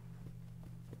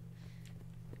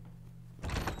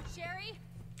 Sherry?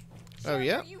 Oh, Sherry,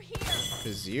 yeah? are you here?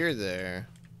 Because you're there.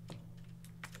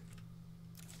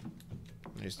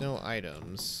 There's no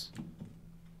items.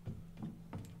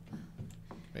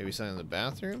 Maybe something in the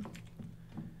bathroom?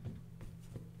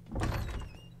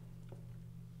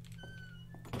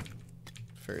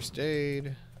 First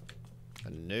aid. A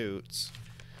note.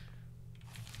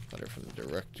 Letter from the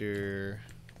director.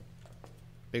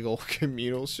 Big old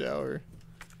communal shower.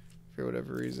 For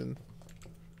whatever reason.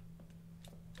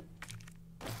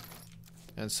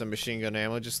 And some machine gun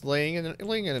ammo just laying in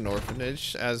an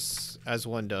orphanage, as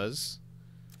one does.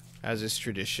 As is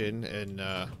tradition in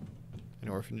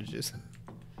orphanages.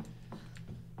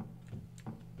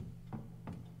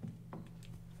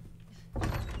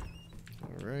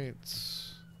 Alright.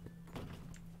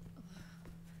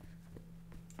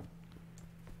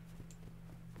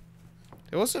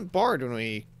 It wasn't barred when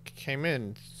we came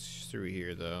in through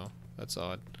here, though. That's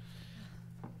odd.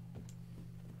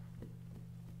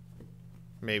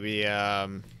 Maybe,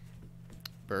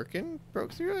 Birkin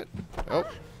broke through it? Oh.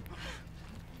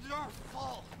 Your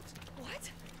fault. What?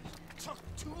 Took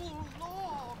too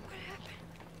long. What happened?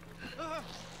 Oh,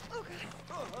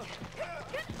 God.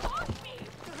 Get off me!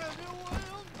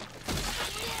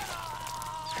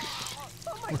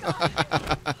 Oh, my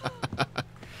God.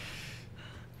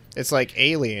 It's like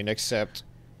Alien, except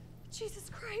Jesus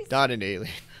Christ. not an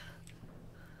alien.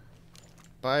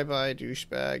 Bye-bye,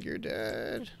 douchebag. You're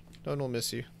dead. No one will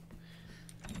miss you.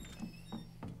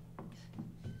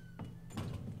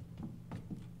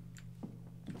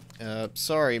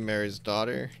 Sorry, Mary's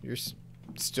daughter. You're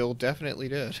still definitely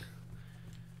dead.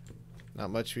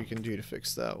 Not much we can do to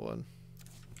fix that one.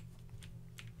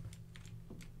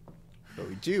 But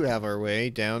we do have our way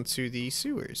down to the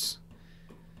sewers.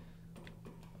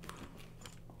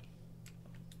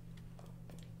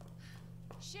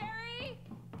 Sherry?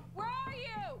 Where are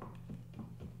you?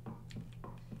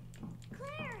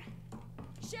 Claire!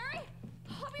 Sherry?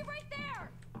 I'll be right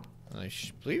there! I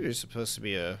believe there's supposed to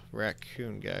be a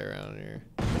raccoon guy around here.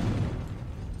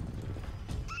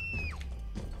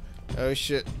 Oh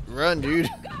shit. Run, dude.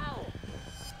 Go!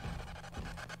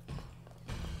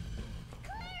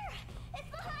 Claire! It's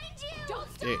behind you! Don't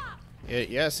stop!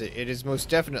 Yes, it is most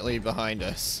definitely behind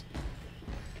us.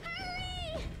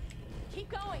 Hurry! Keep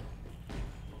going.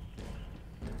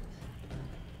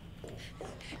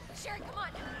 Sherry, come on.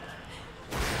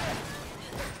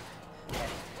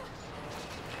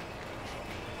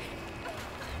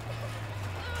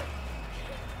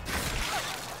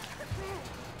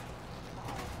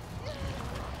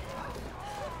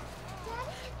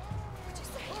 What'd you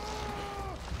say?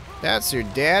 That's your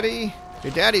daddy?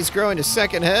 Your daddy's growing a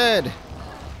second head.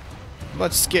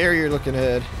 Much scarier looking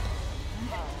head.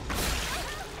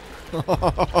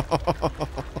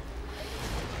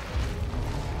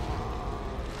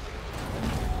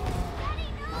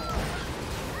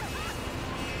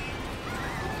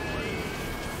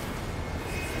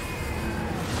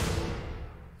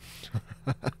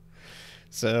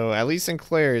 So, at least in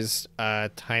Claire's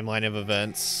timeline of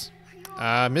events,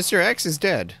 Mr. X is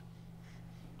dead.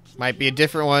 Might be a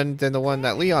different one than the one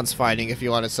that Leon's fighting if you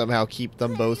want to somehow keep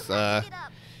them both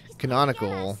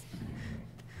canonical.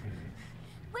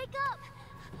 Wake up!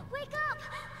 Wake Wake up!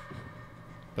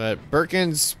 But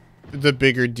Birkin's the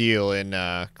bigger deal in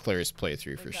Claire's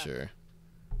playthrough for Wake up. sure.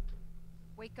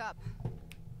 Wake up.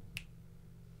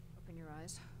 Open your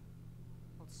eyes.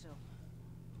 Hold still.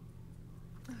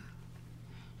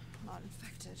 Not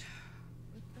infected.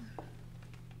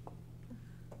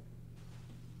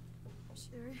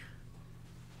 Sherry?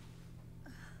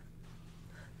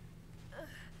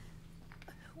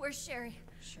 Where's Sherry?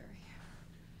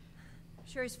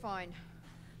 Sherry's fine.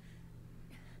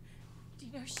 Do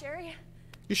you know Sherry?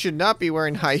 You should not be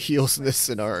wearing high heels in this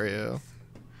scenario.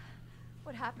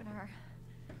 What happened to her?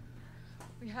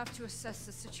 We have to assess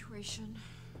the situation.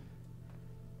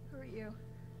 Who are you?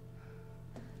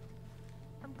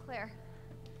 I'm Claire.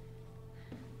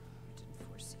 I didn't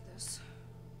foresee this.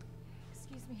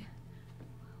 Excuse me.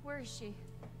 Where is she?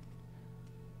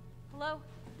 Hello?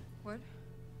 What?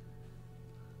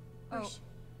 Where's Oh, she?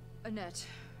 Annette.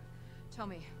 Tell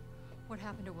me, what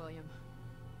happened to William?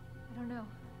 I don't know.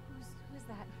 Who's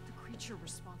that? The creature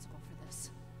responsible for this.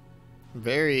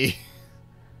 Very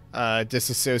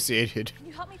disassociated, Can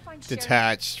you help me find Sherry?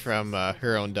 detached from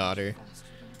her own daughter. Faster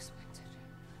than expected.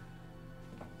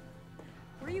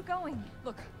 Where are you going?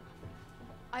 Look,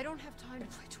 I don't have time to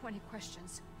play 20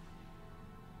 questions.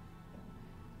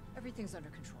 Everything's under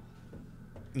control.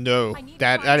 No, I need to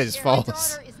that find is Sherry. My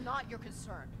false. daughter is not your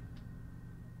concern.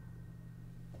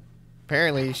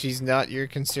 Apparently, she's not your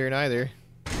concern either.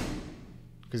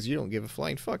 Because you don't give a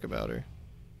flying fuck about her.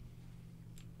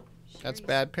 That's Sherry's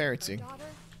bad her parenting. daughter?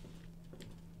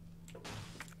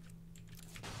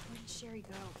 Where did Sherry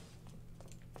go?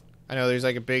 I know there's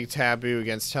like a big taboo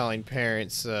against telling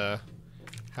parents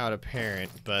how to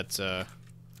parent, but I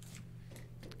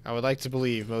would like to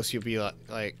believe most of you'll be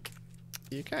like,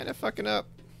 you're kind of fucking up.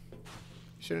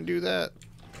 Shouldn't do that.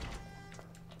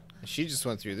 She just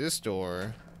went through this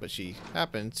door, but she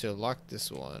happened to lock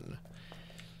this one.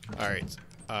 Alright.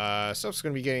 Stuff's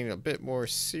going to be getting a bit more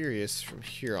serious from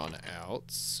here on out,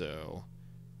 so...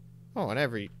 Oh, I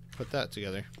never put that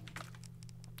together.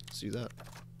 Let's do that.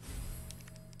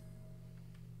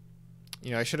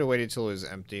 You know, I should have waited till it was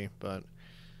empty, but...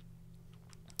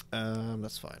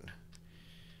 that's fine.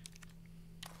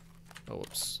 Oh,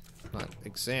 whoops. Not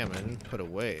examine, put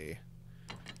away.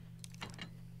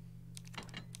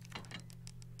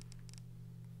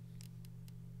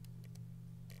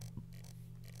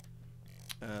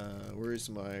 Where's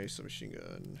my submachine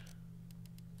gun?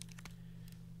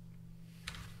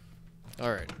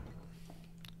 Alright.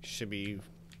 Should be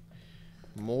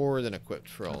more than equipped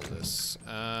for all this.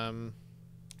 I'm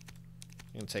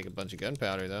gonna take a bunch of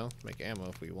gunpowder though. Make ammo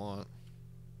if we want.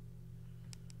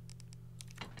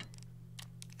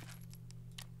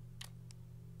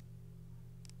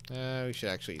 We should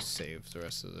actually save the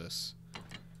rest of this.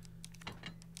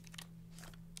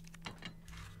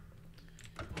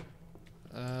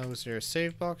 Was there a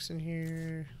save box in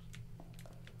here?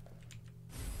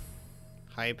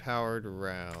 High-powered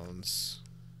rounds.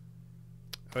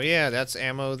 Oh yeah, that's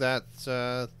ammo that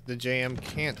the JM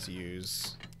can't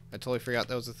use. I totally forgot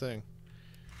that was a thing.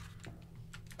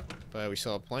 But we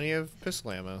still have plenty of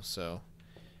pistol ammo, so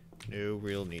no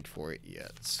real need for it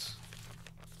yet.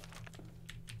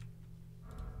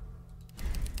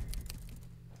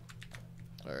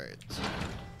 Alright.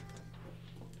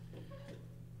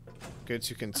 Good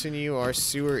to continue our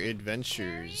sewer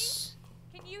adventures.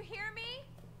 Can you hear me?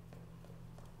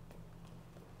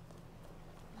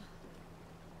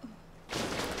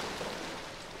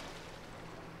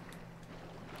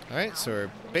 Alright, so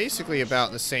we're basically about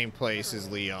in the same place as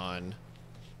Leon.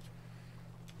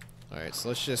 Alright, so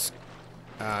let's just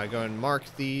go and mark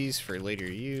these for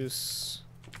later use.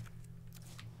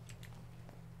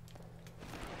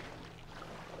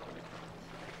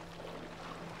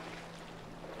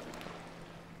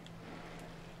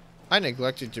 I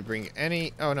neglected to bring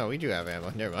any... Oh no, we do have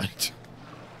ammo. Never mind.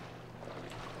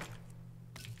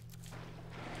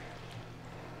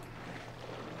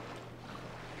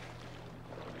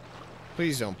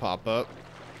 Please don't pop up.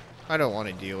 I don't want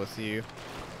to deal with you.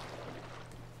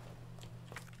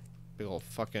 Big old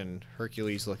fucking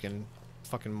Hercules looking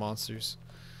fucking monsters.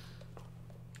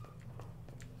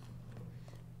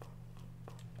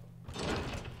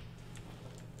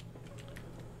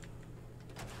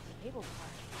 Cable car.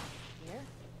 Here?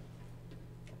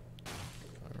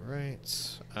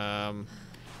 Alright.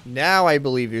 Now I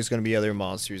believe there's going to be other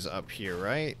monsters up here,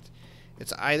 right?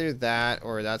 It's either that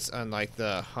or that's on like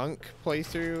the Hunk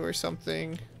playthrough or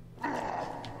something.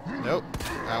 Nope.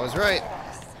 I was right.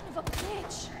 Son of a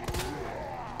bitch!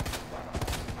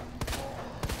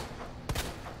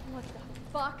 What the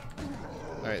fuck?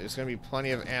 Alright, there's going to be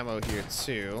plenty of ammo here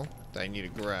too that I need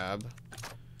to grab.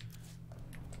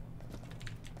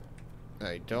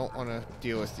 I don't want to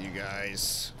deal with you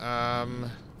guys.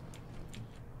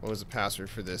 What was the password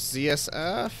for this?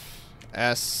 ZSF?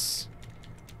 SCF.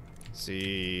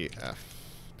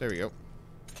 There we go.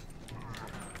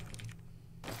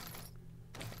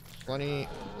 Plenty.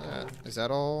 Is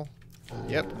that all?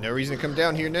 Yep, no reason to come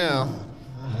down here now.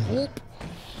 Whoop.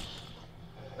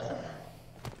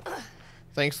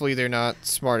 Thankfully, they're not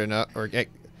smart enough, or they're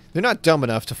not dumb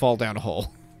enough to fall down a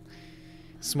hole.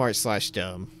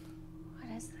 Smart/dumb.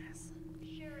 What is this?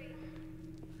 Sherry,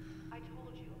 I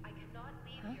told you, I cannot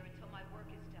leave here until my work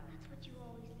is done. That's what you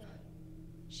always say.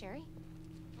 Sherry?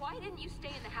 Why didn't you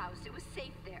stay in the house? It was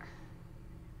safe there.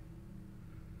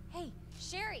 Hey,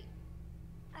 Sherry!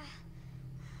 I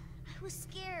was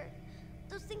scared.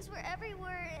 Those things were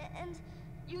everywhere, and...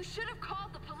 You should have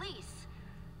called the police.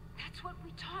 That's what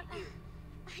we taught you.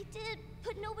 I did,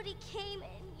 but nobody came,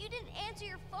 and you didn't answer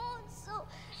your phone, so...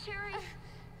 Sherry,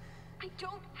 I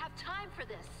don't have time for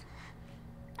this.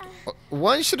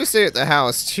 One should have stayed at the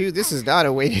house. Two, this is not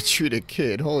a way to treat a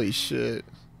kid. Holy shit.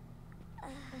 Oh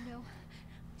no.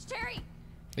 Sherry!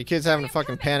 The kid's having a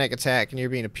fucking panic attack and you're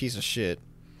being a piece of shit.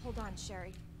 Hold on,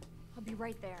 Sherry. I'll be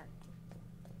right there.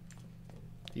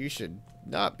 You should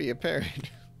not be a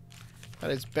parent. That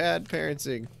is bad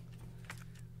parenting.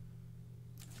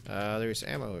 There's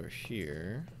ammo over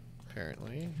here,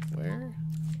 apparently. Where?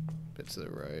 Bit to the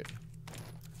right.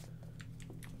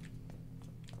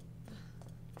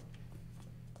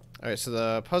 Alright, so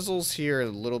the puzzles here are a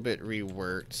little bit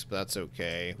reworked, but that's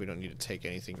okay. We don't need to take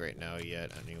anything right now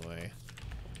yet, anyway.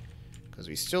 Because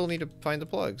we still need to find the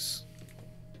plugs.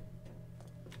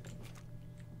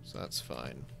 So that's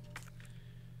fine.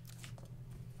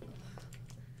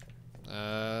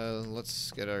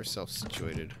 Let's get ourselves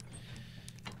situated.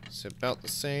 It's about the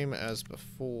same as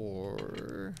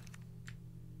before.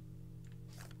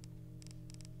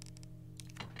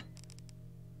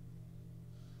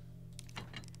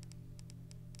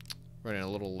 Running a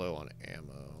little low on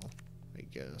ammo, I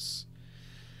guess.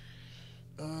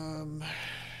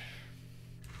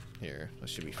 Here, that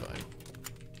should be fine.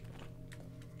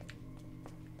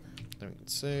 Then we can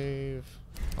save.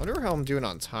 I wonder how I'm doing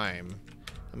on time.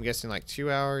 I'm guessing like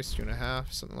 2 hours,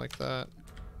 2.5, something like that.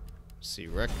 Let's see,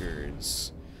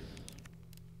 records.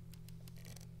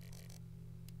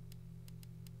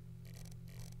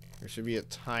 There should be a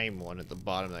time one at the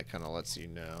bottom that kind of lets you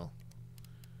know.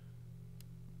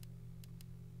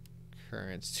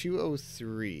 Currents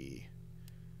 2:03.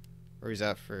 Or is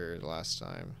that for the last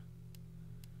time?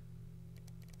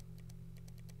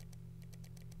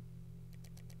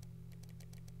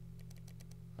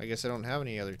 I guess I don't have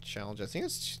any other challenge. I think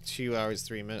it's 2 hours,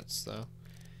 3 minutes, though.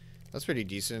 That's pretty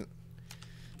decent.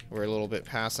 We're a little bit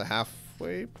past the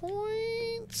halfway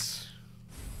point.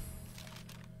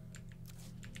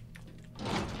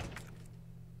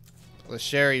 The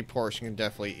Sherry portion can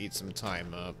definitely eat some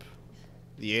time up.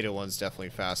 The Ada one's definitely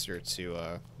faster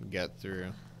to get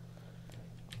through.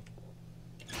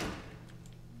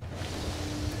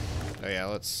 Oh yeah,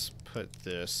 let's put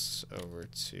this over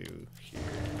to here.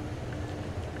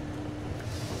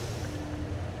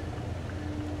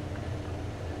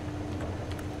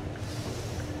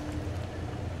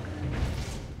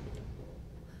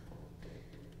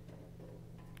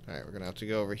 Alright, we're gonna have to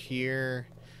go over here.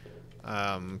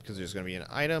 Because there's gonna be an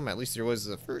item. At least there was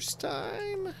the first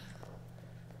time.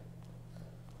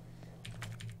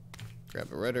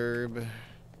 Grab a red herb.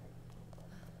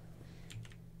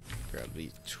 Grab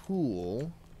the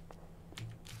tool.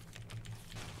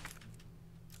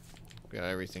 Got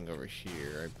everything over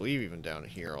here. I believe even down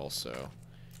here also.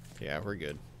 Yeah, we're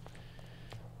good.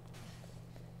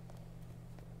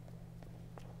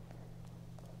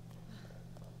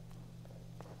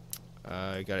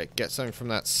 I gotta get something from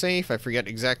that safe. I forget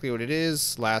exactly what it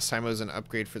is. Last time it was an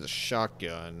upgrade for the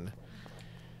shotgun.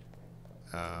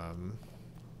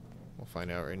 We'll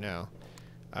find out right now.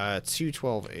 2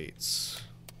 12-8s.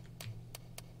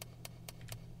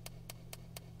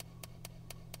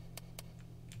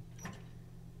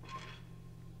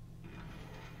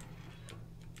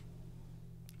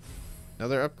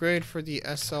 Another upgrade for the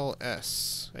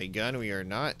SLS. A gun we are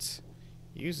not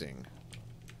using.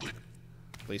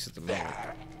 At least at the moment.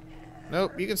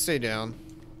 Nope, you can stay down.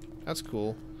 That's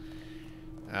cool.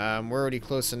 We're already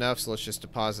close enough, so let's just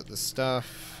deposit the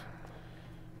stuff.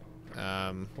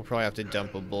 We'll probably have to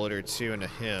dump a bullet or two into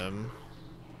him.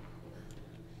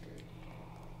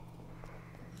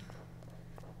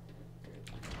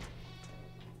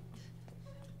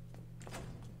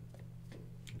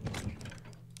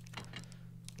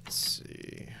 Let's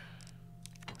see.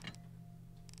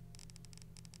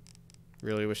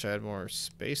 Really wish I had more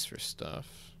space for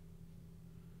stuff.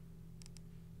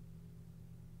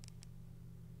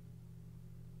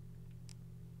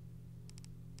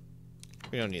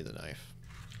 We don't need the knife.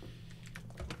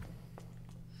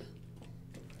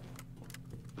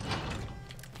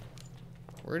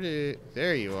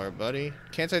 There you are, buddy.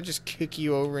 Can't I just kick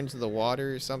you over into the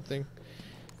water or something?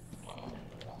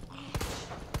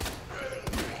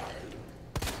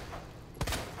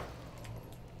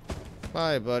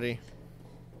 Bye, buddy.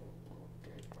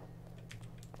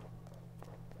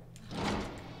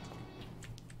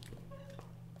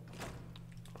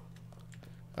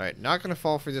 Alright, not gonna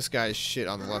fall for this guy's shit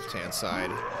on the left-hand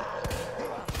side.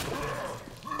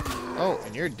 Oh,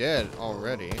 and you're dead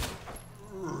already.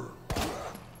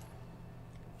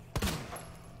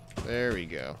 There we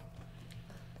go.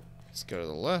 Let's go to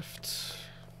the left.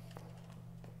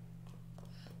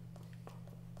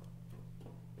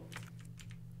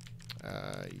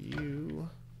 You.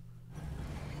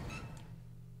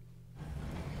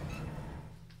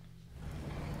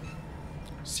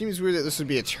 Seems weird that this would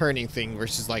be a turning thing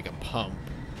versus like a pump.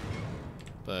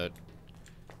 But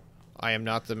I am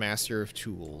not the master of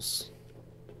tools.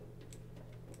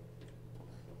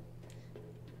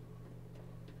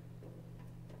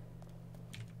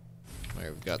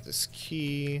 Alright, we've got this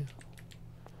key.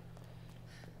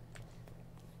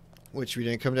 Which we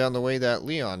didn't come down the way that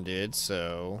Leon did,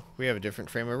 so we have a different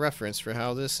frame of reference for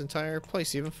how this entire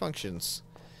place even functions.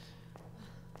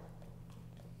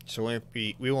 So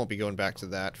we won't be going back to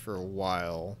that for a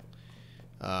while.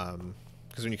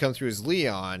 Because when you come through as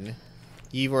Leon,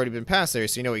 you've already been past there,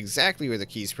 so you know exactly where the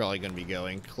key's probably going to be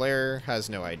going. Claire has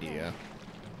no idea.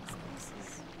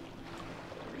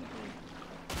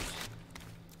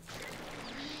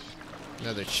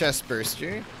 Another chest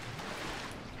burster.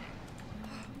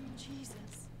 Jesus.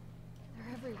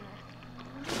 They're everywhere.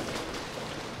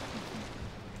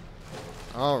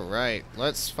 Alright,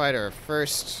 let's fight our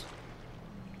first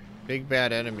big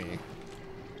bad enemy.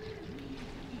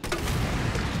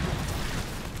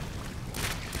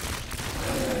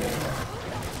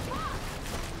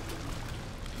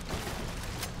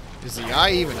 Is the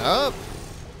eye even up?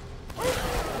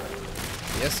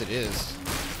 Yes, it is.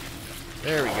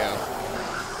 There we go.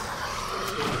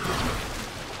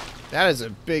 That is a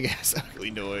big ass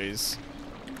ugly noise.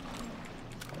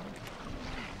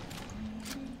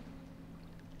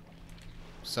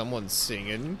 Someone's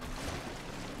singing.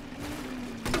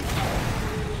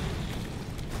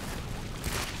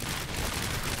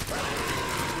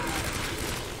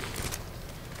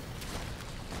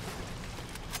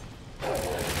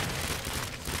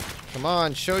 Come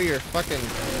on, show your fucking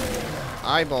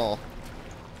eyeball.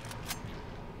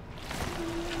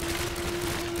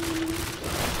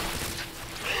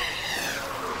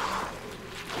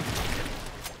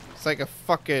 It's like a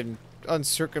fucking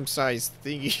uncircumcised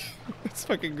thingy. It's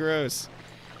fucking gross.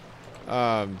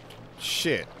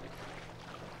 Shit.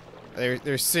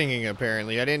 They're singing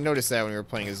apparently. I didn't notice that when we were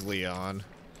playing as Leon.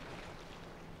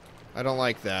 I don't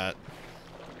like that.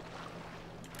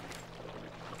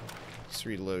 Let's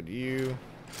reload you.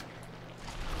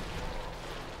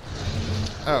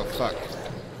 Oh, fuck.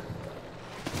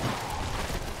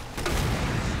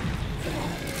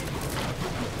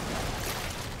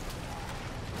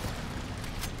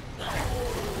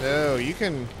 No, you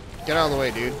can get out of the way,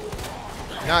 dude.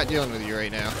 Not dealing with you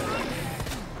right now.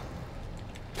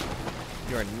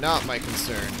 You are not my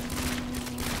concern.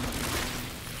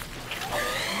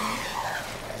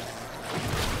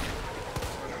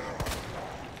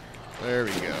 There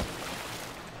we go.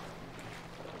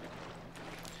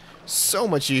 So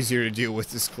much easier to deal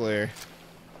with this Claire.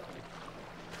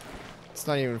 It's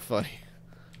not even funny.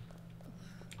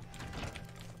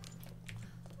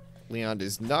 Leon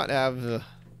does not have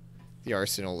the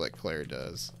arsenal that Claire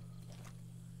does.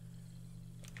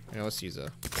 Now let's use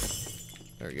a...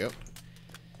 There we go.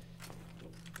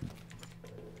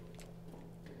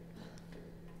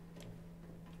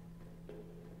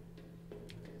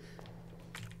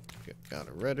 Got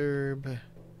a red herb.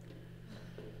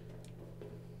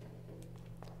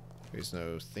 There's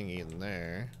no thingy in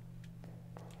there.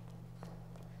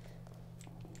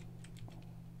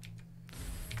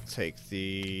 Take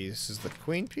the... This is the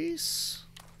queen piece?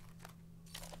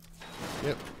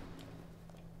 Yep.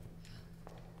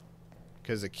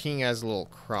 Because the king has a little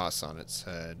cross on its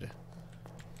head.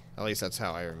 At least that's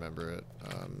how I remember it.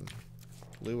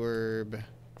 Blue herb.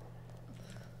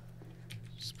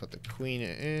 Just put the queen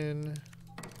in.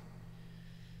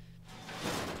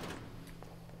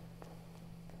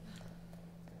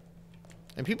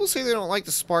 And people say they don't like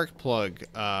the spark plug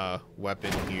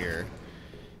weapon here.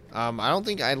 I don't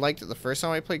think I liked it the first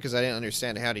time I played because I didn't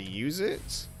understand how to use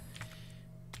it.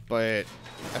 But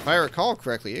if I recall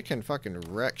correctly, it can fucking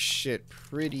wreck shit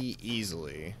pretty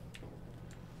easily.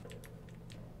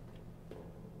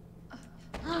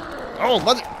 Oh,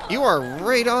 mother! You are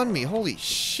right on me. Holy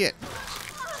shit.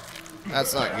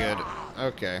 That's not good.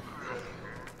 Okay.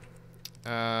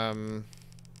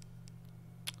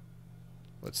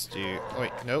 Let's do... Oh,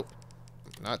 wait, nope.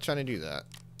 Not trying to do that.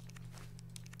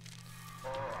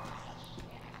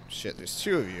 Shit, there's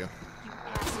two of you.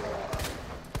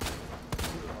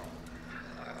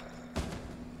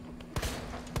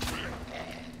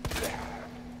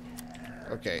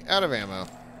 Okay, out of ammo.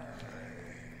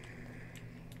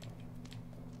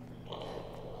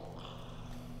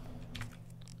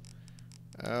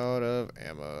 Out of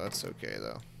ammo. That's okay,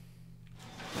 though.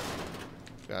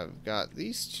 I've got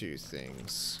these two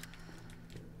things.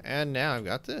 And now I've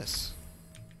got this.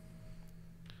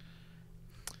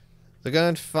 The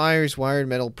gun fires wired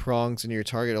metal prongs into your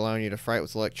target, allowing you to fire it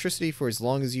with electricity for as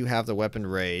long as you have the weapon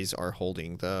raised or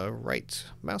holding the right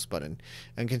mouse button,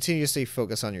 and continue to stay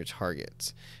focused on your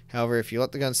target. However, if you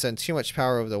let the gun send too much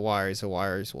power over the wires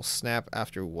will snap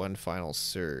after one final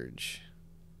surge.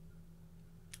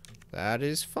 That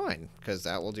is fine, because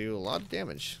that will do a lot of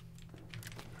damage.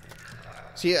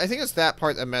 See, I think it's that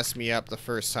part that messed me up the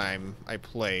first time I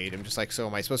played. I'm just like, so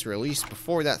am I supposed to release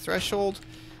before that threshold?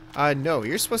 No,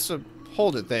 you're supposed to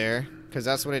hold it there, because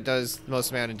that's when it does the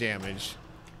most amount of damage.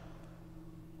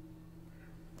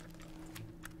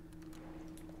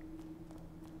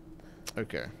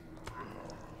 Okay.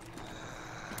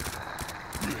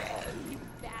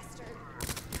 Bastard.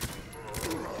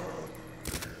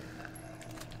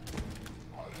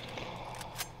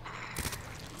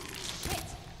 Shit.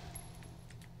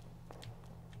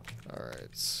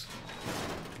 Alright.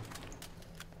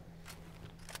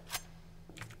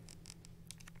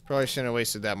 Probably shouldn't have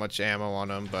wasted that much ammo on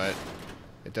them, but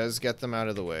it does get them out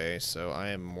of the way, so I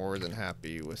am more than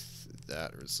happy with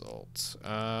that result.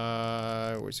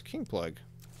 Where's the king plug?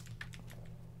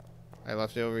 I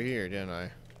left it over here, didn't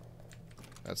I?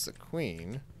 That's the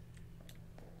queen.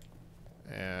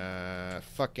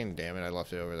 Fucking damn it, I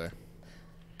left it over there.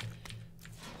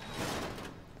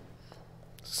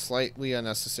 Slightly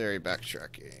unnecessary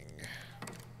backtracking.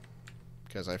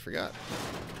 Because I forgot.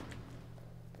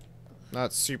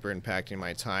 Not super impacting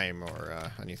my time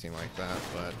or anything like that,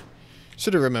 but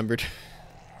should have remembered.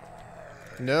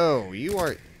 No, you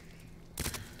are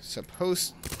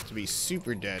supposed to be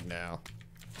super dead now.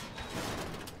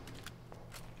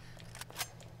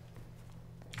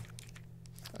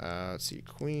 Let's see,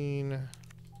 queen.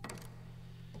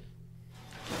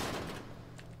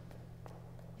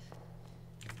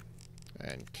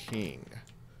 And king.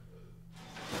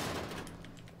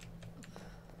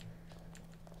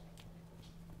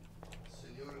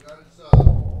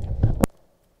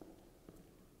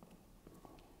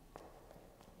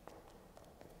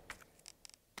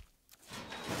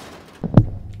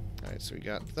 Alright, so we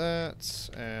got that,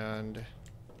 and...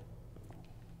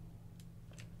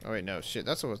 Oh wait, no, shit,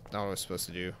 that's not what I was supposed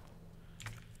to do.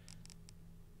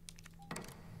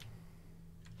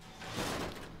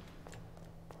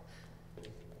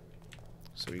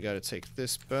 So we gotta take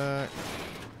this back.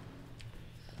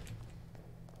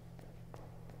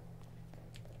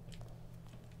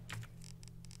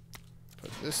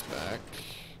 Put this back.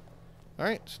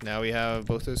 Alright, now we have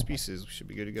both those pieces. We should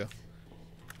be good to go.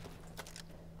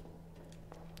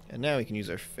 And now we can use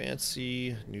our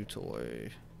fancy new toy.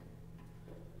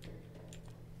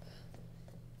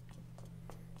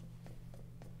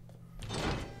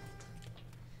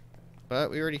 But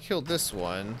we already killed this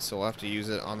one, so we'll have to use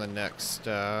it on the next,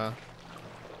 I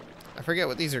forget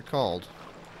what these are called.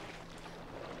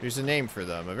 There's a name for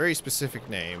them, a very specific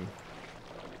name.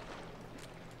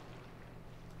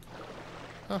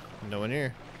 Huh, no one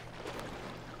here.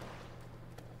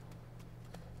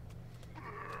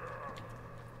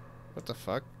 What the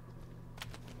fuck?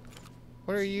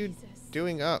 What are you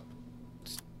doing up?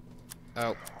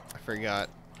 Oh, I forgot.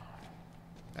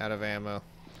 Out of ammo.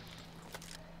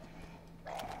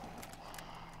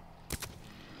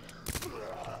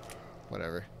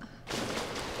 Whatever.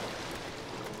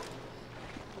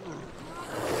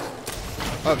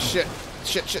 Oh shit.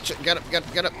 Shit. Get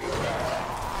up.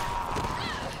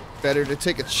 Better to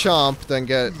take a chomp than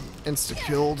get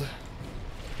insta-killed.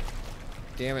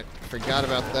 Damn it. Forgot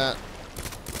about that.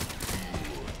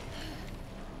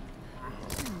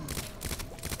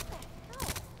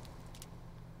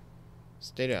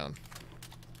 Stay down.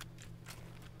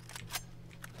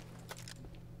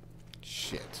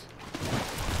 Shit.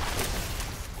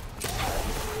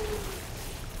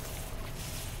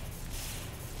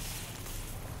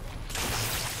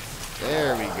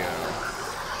 There we go.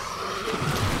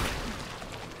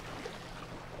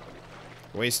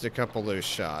 Wasted a couple of those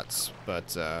shots, but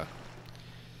that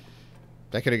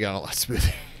could have gone a lot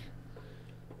smoother.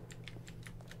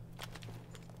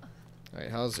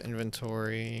 Alright, how's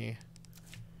inventory?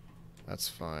 That's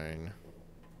fine.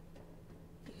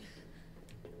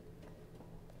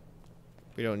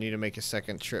 We don't need to make a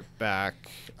second trip back.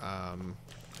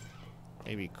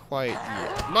 Maybe quite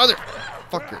yet.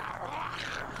 Motherfucker!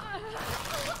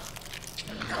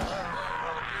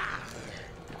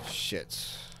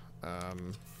 Shit.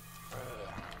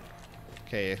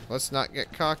 Okay, let's not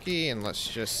get cocky and let's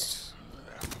just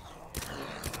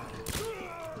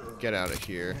get out of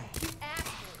here.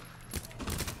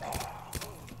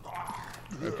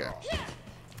 Okay.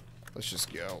 Let's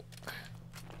just go.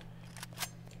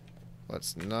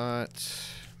 Let's not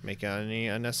make any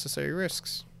unnecessary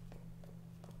risks.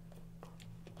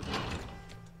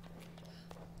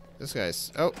 This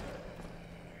guy's... Oh!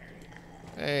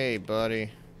 Hey,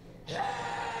 buddy.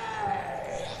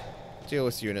 Deal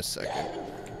with you in a second.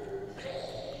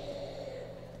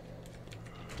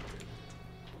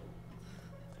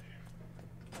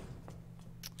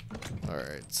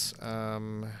 Alright,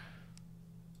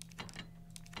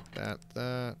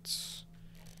 that.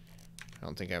 I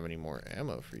don't think I have any more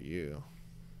ammo for you.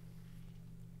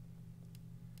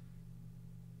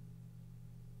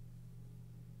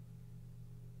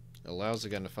 Allows the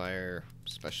gun to fire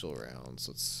special rounds.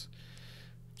 Let's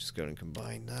just go and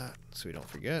combine that so we don't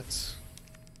forget.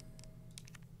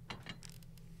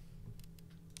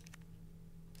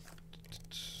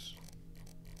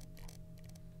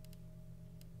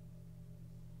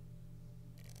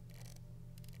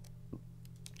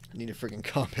 I need a freaking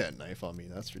combat knife on me,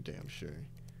 that's for damn sure.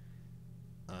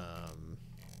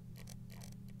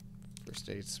 First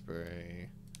aid spray.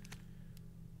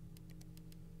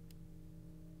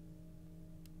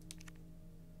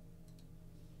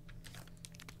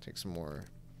 Take some more.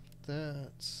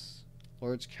 That's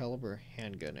large caliber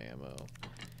handgun ammo.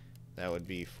 That would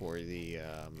be for the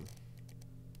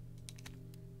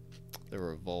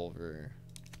revolver.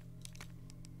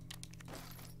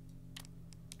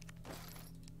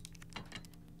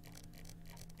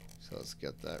 So let's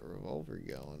get that revolver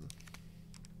going.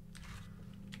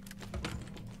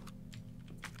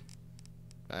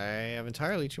 I have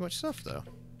entirely too much stuff though.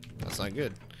 That's not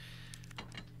good.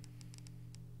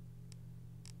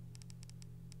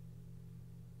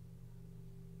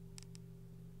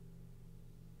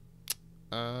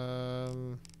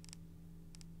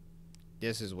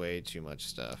 This is way too much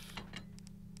stuff.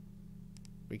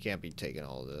 We can't be taking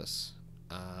all of this.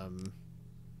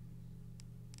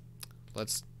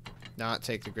 Let's not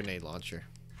take the grenade launcher.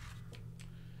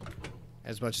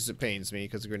 As much as it pains me,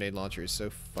 because the grenade launcher is so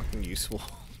fucking useful.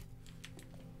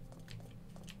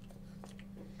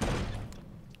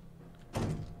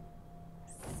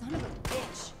 Son of a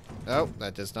bitch. Oh,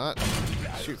 that does not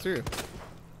shoot through.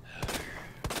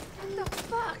 What the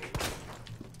fuck?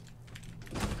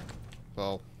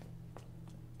 Well,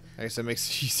 I guess that makes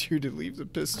it easier to leave the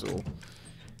pistol.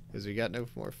 Because we got no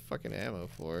more fucking ammo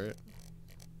for it.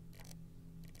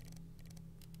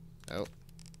 Oh.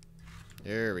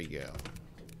 There we go.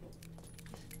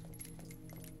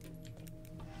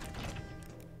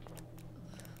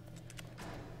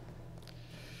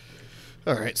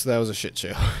 Alright, so that was a shit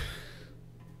show.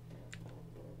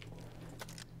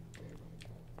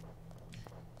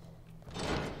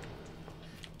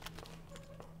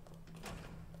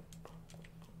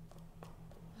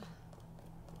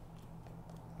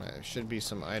 There should be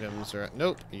some items around.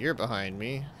 Nope, you're behind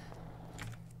me.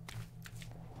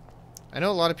 I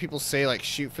know a lot of people say, like,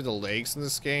 shoot for the legs in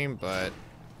this game, but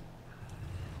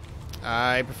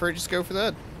I prefer just go for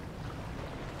that.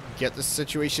 Get this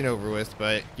situation over with,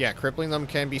 but yeah, crippling them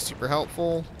can be super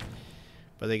helpful,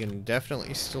 but they can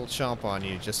definitely still chomp on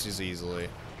you just as easily.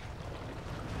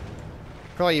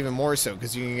 Probably even more so,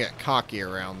 because you can get cocky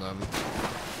around them.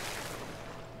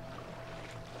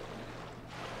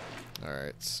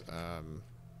 Alright,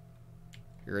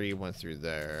 you already went through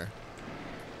there.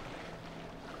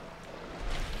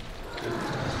 Come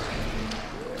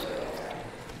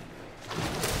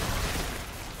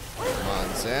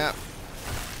on, Zap.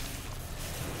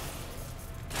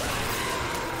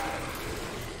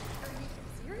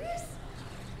 Serious?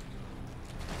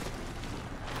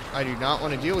 I do not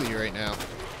want to deal with you right now.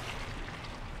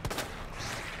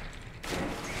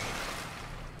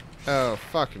 Oh,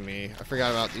 fuck me. I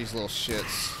forgot about these little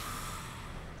shits.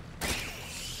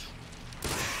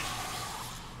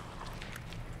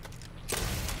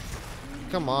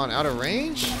 Come on, out of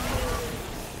range?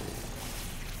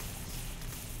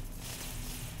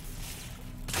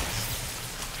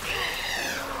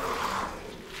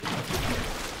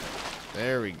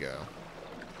 There we go.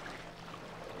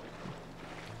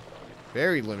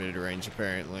 Very limited range,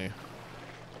 apparently.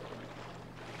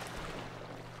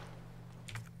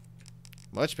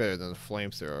 Much better than the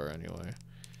flamethrower, anyway.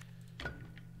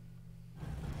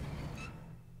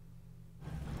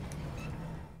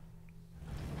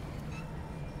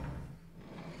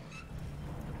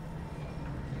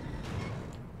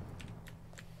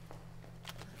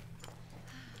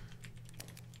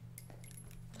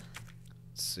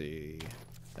 Let's see.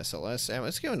 SLS ammo.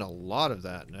 It's giving a lot of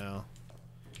that now.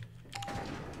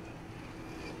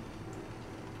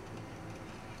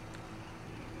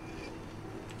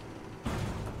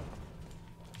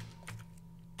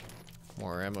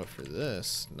 More ammo for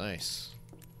this. Nice.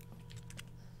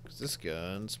 'Cause this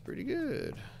gun's pretty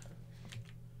good.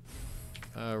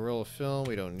 Roll of film.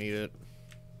 We don't need it.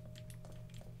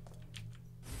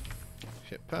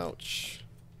 Hip pouch.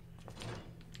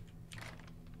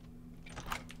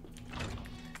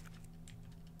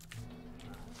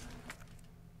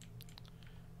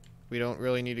 We don't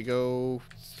really need to go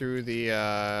through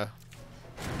the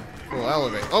full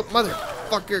elevator. Oh,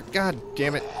 motherfucker! God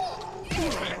damn it!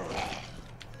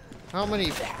 How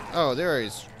many? Oh, there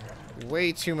is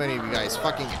way too many of you guys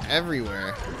fucking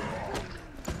everywhere.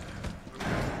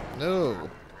 No.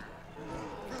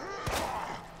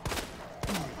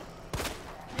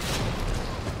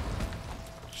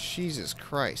 Jesus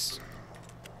Christ.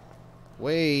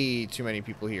 Way too many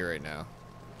people here right now.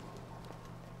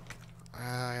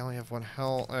 I only have one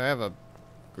health. I have a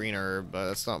green herb, but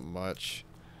that's not much.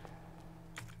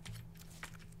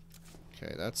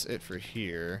 Okay, that's it for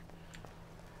here.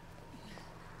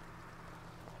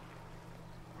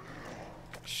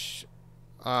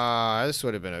 This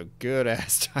would have been a good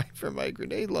ass time for my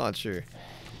grenade launcher.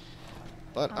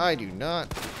 But I do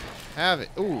not have it.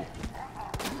 Ooh.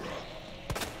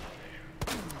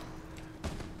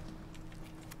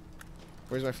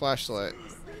 Where's my flashlight?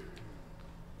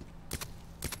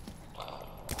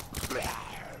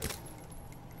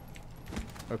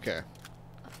 Okay.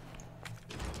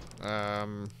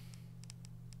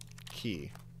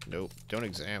 Key. Nope. Don't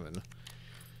examine.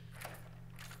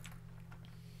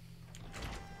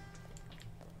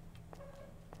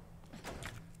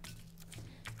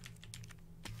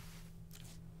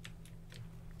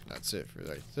 That's it for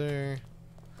right there.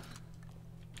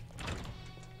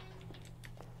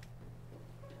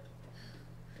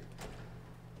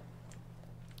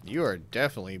 You are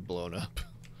definitely blown up.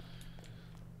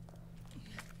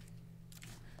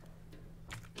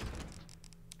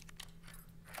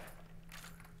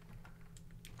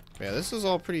 Yeah, this is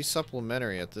all pretty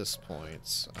supplementary at this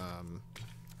point.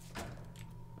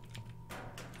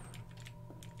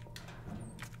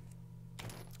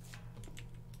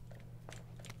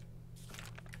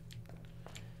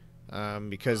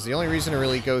 Because the only reason to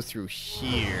really go through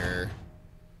here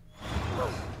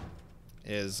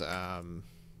is, you know,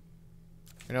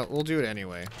 we'll do it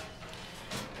anyway.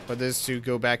 But this is to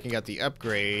go back and get the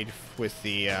upgrade with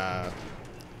the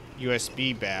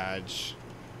USB badge.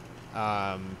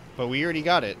 But we already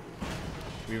got it.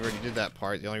 We already did that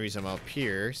part. The only reason I'm up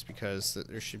here is because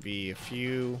there should be a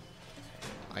few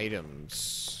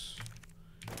items.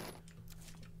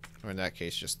 Or in that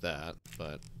case, just that.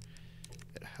 But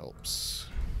it helps.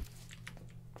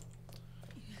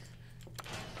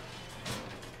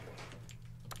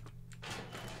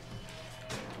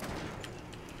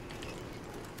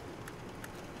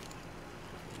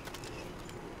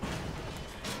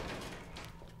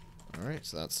 Alright,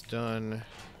 so that's done.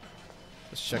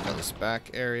 Let's check out this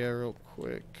back area real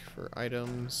quick for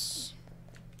items.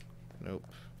 Nope.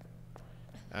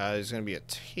 There's going to be a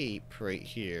tape right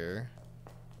here.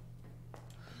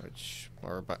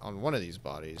 Or on one of these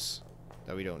bodies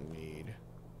that we don't need.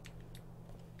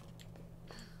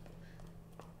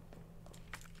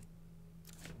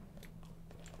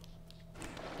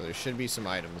 So there should be some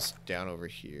items down over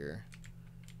here.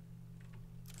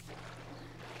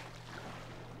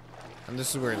 And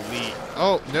this is where Lee...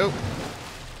 Oh, nope.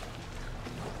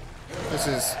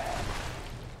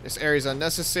 This area's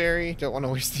unnecessary. Don't want to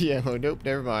waste the ammo. Nope,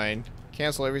 never mind.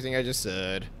 Cancel everything I just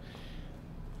said.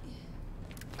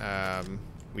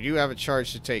 We do have a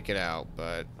charge to take it out,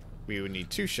 but we would need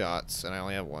 2 shots, and I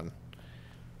only have 1.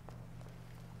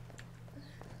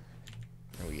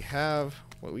 And we have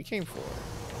what we came for.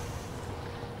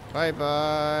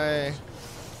 Bye-bye.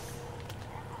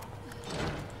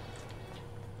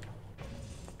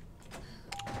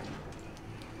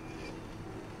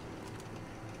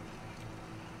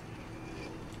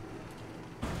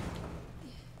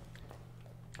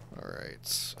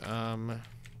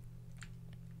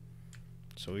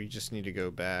 So we just need to go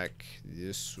back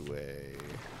this way.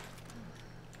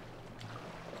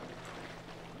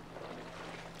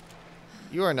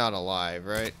 You are not alive,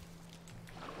 right?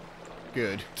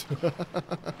 Good.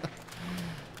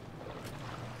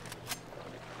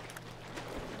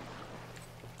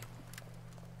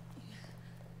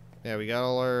 Yeah, we got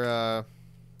all our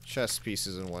chess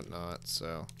pieces and whatnot,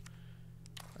 so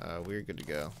we're good to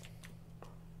go.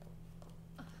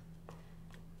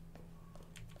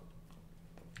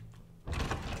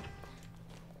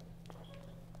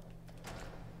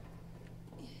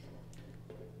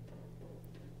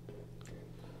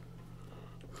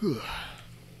 Whew.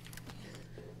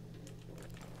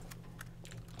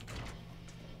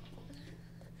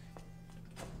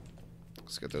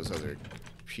 Let's get those other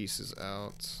pieces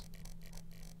out.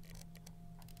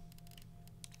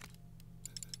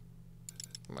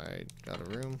 Am I out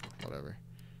of room? Whatever.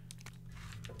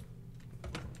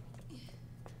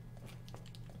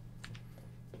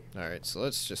 Alright, so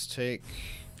let's just take...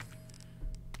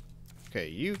 Okay,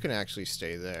 you can actually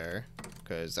stay there,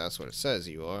 because that's what it says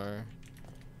you are.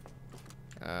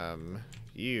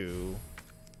 You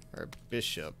are a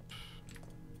bishop.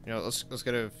 You know, let's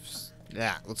get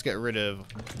let's get rid of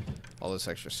all this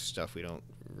extra stuff we don't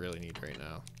really need right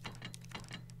now.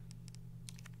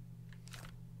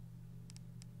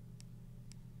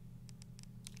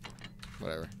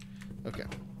 Whatever. Okay.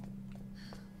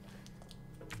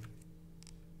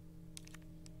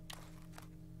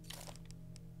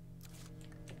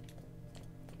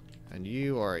 And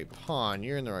you are a pawn.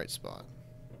 You're in the right spot.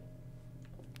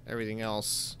 Everything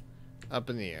else up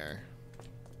in the air.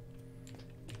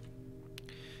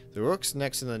 The rook's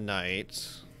next in the knight,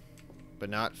 but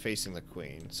not facing the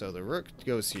queen. So the rook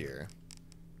goes here.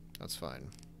 That's fine.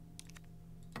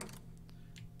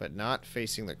 But not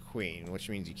facing the queen, which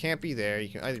means you can't be there. You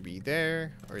can either be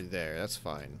there or there. That's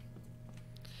fine.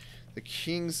 The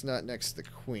king's not next to the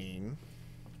queen.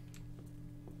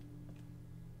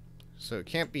 So it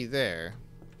can't be there,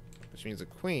 which means the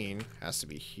queen has to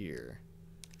be here.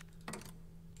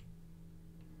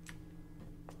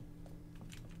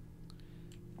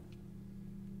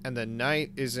 And the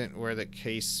knight isn't where the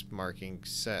case marking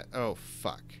set. Oh,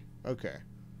 fuck. Okay.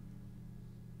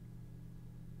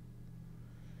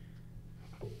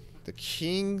 The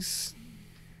king's...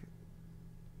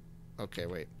 Okay,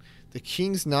 wait. The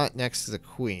king's not next to the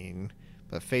queen,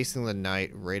 but facing the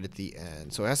knight right at the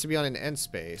end. So it has to be on an end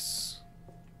space.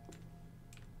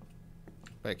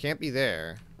 But it can't be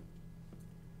there.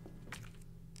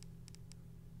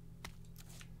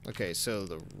 Okay, so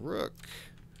the rook...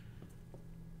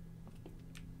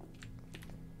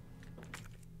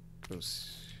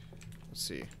 Let's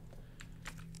see.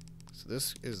 So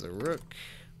this is the rook.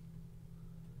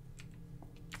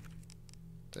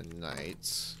 The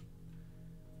knights.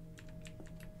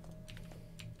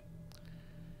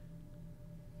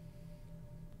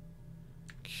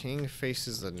 King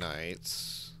faces the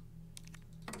knights.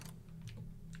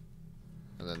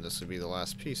 And then this would be the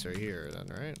last piece right here then,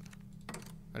 right?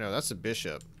 I know, that's a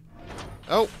bishop.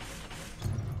 Oh!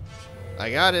 I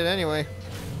got it anyway.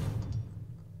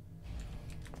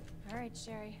 Alright,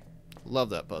 Sherry. Love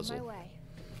that On puzzle. my way.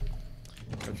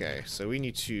 Okay, so we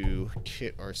need to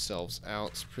kit ourselves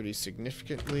out pretty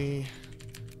significantly.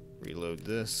 Reload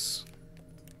this.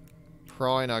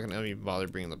 Probably not going to even bother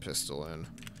bringing the pistol in.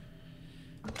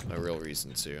 No real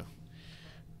reason to.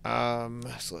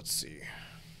 So let's see.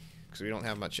 Because we don't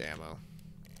have much ammo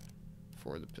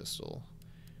for the pistol.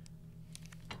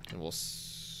 And we'll...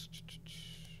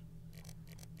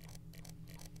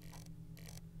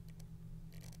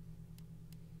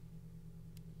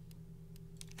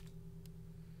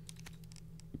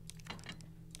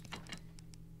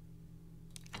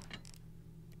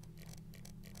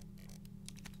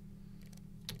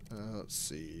 let's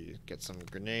see. Get some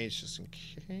grenades just in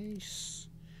case.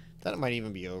 That might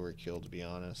even be overkill, to be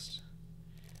honest.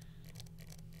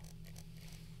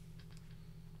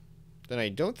 Then I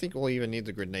don't think we'll even need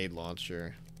the grenade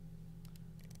launcher.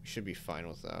 We should be fine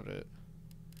without it.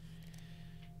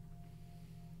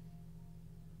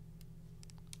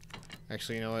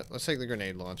 Actually, you know what? Let's take the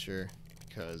grenade launcher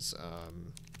because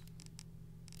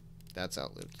that's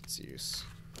outlived its use.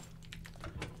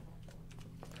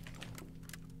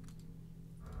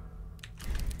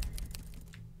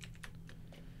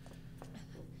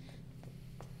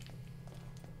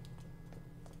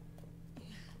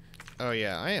 Oh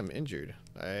yeah, I am injured.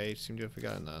 I seem to have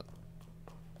forgotten that.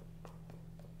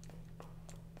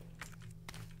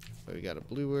 But we got a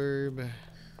blue herb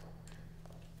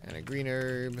and a green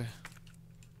herb.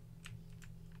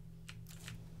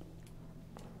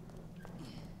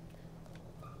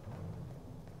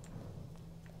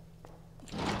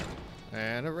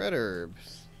 And a red herb.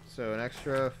 So an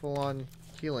extra full-on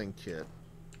healing kit.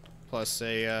 Plus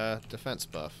a defense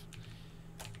buff.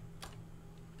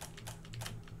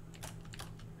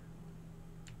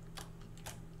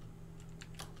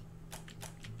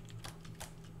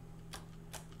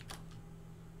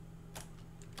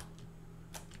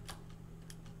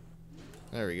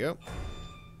 There we go.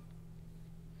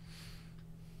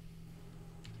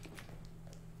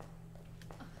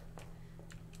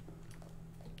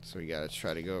 So we gotta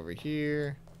try to go over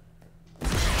here.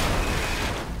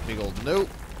 Big old note.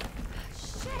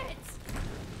 Shit!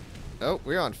 Oh,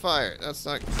 we're on fire. That's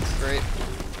not great.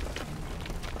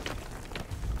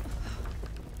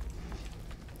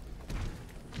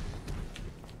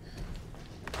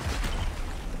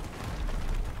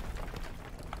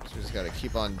 So we just gotta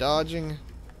keep on dodging.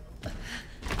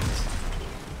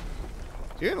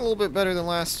 Doing a little bit better than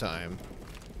last time.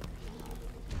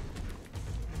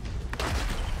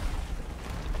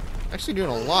 Actually doing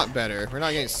a lot better. We're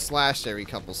not getting slashed every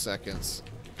couple seconds.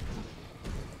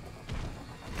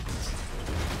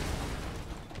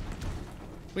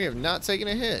 We have not taken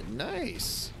a hit.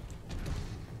 Nice.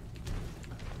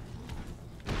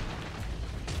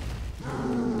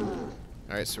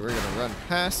 Alright, so we're gonna run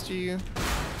past you.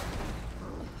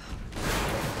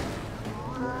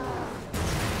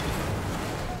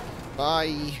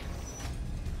 Bye.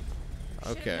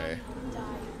 Okay.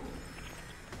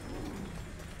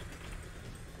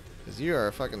 Because you are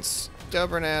a fucking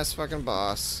stubborn ass fucking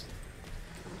boss.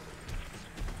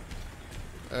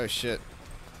 Oh shit.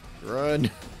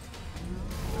 Run.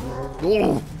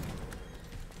 Oh!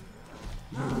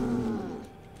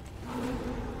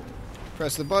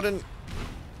 Press the button.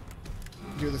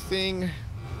 Do the thing.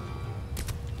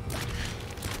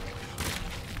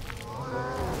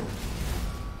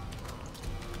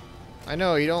 I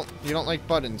know you don't like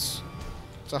buttons.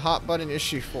 It's a hot button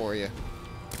issue for you.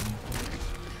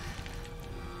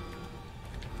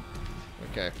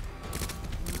 Okay.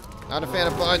 Not a fan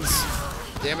of buttons.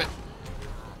 Damn it.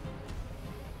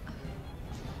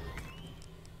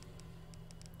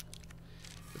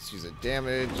 Let's use a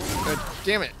damage.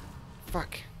 Damn it.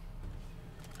 Fuck.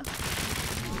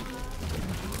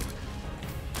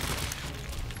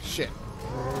 Shit.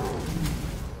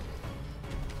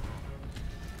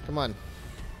 Come on.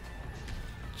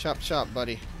 Chop chop,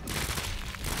 buddy.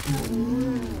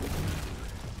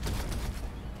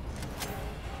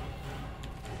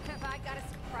 Have I got a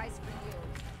surprise for you?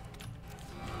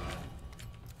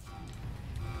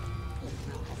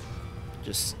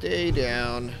 Just stay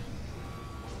down.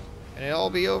 And it'll all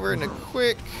be over in a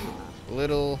quick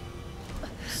little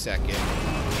second.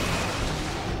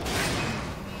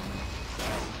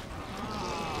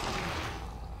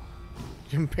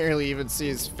 You can barely even see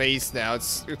his face now.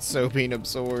 It's so being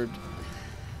absorbed.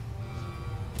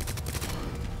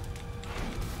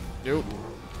 Nope.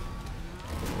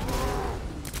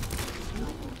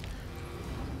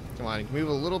 Come on, move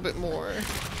a little bit more.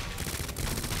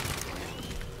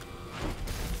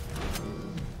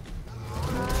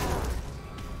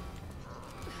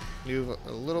 Move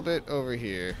a little bit over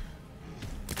here.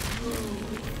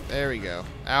 There we go.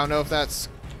 I don't know if that's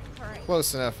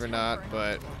close enough or not,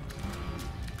 but...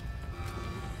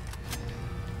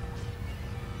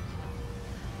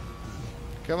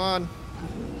 Come on.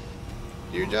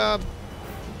 Do your job.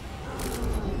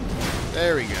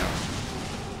 There we go.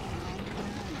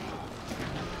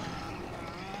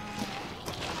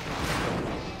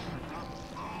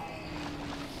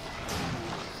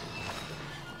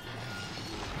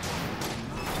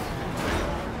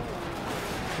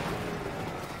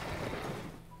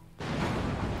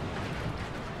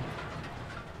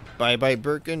 Bye bye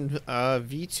Birkin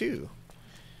V2.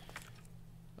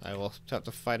 I will have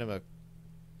to fight him.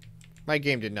 My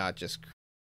game did not just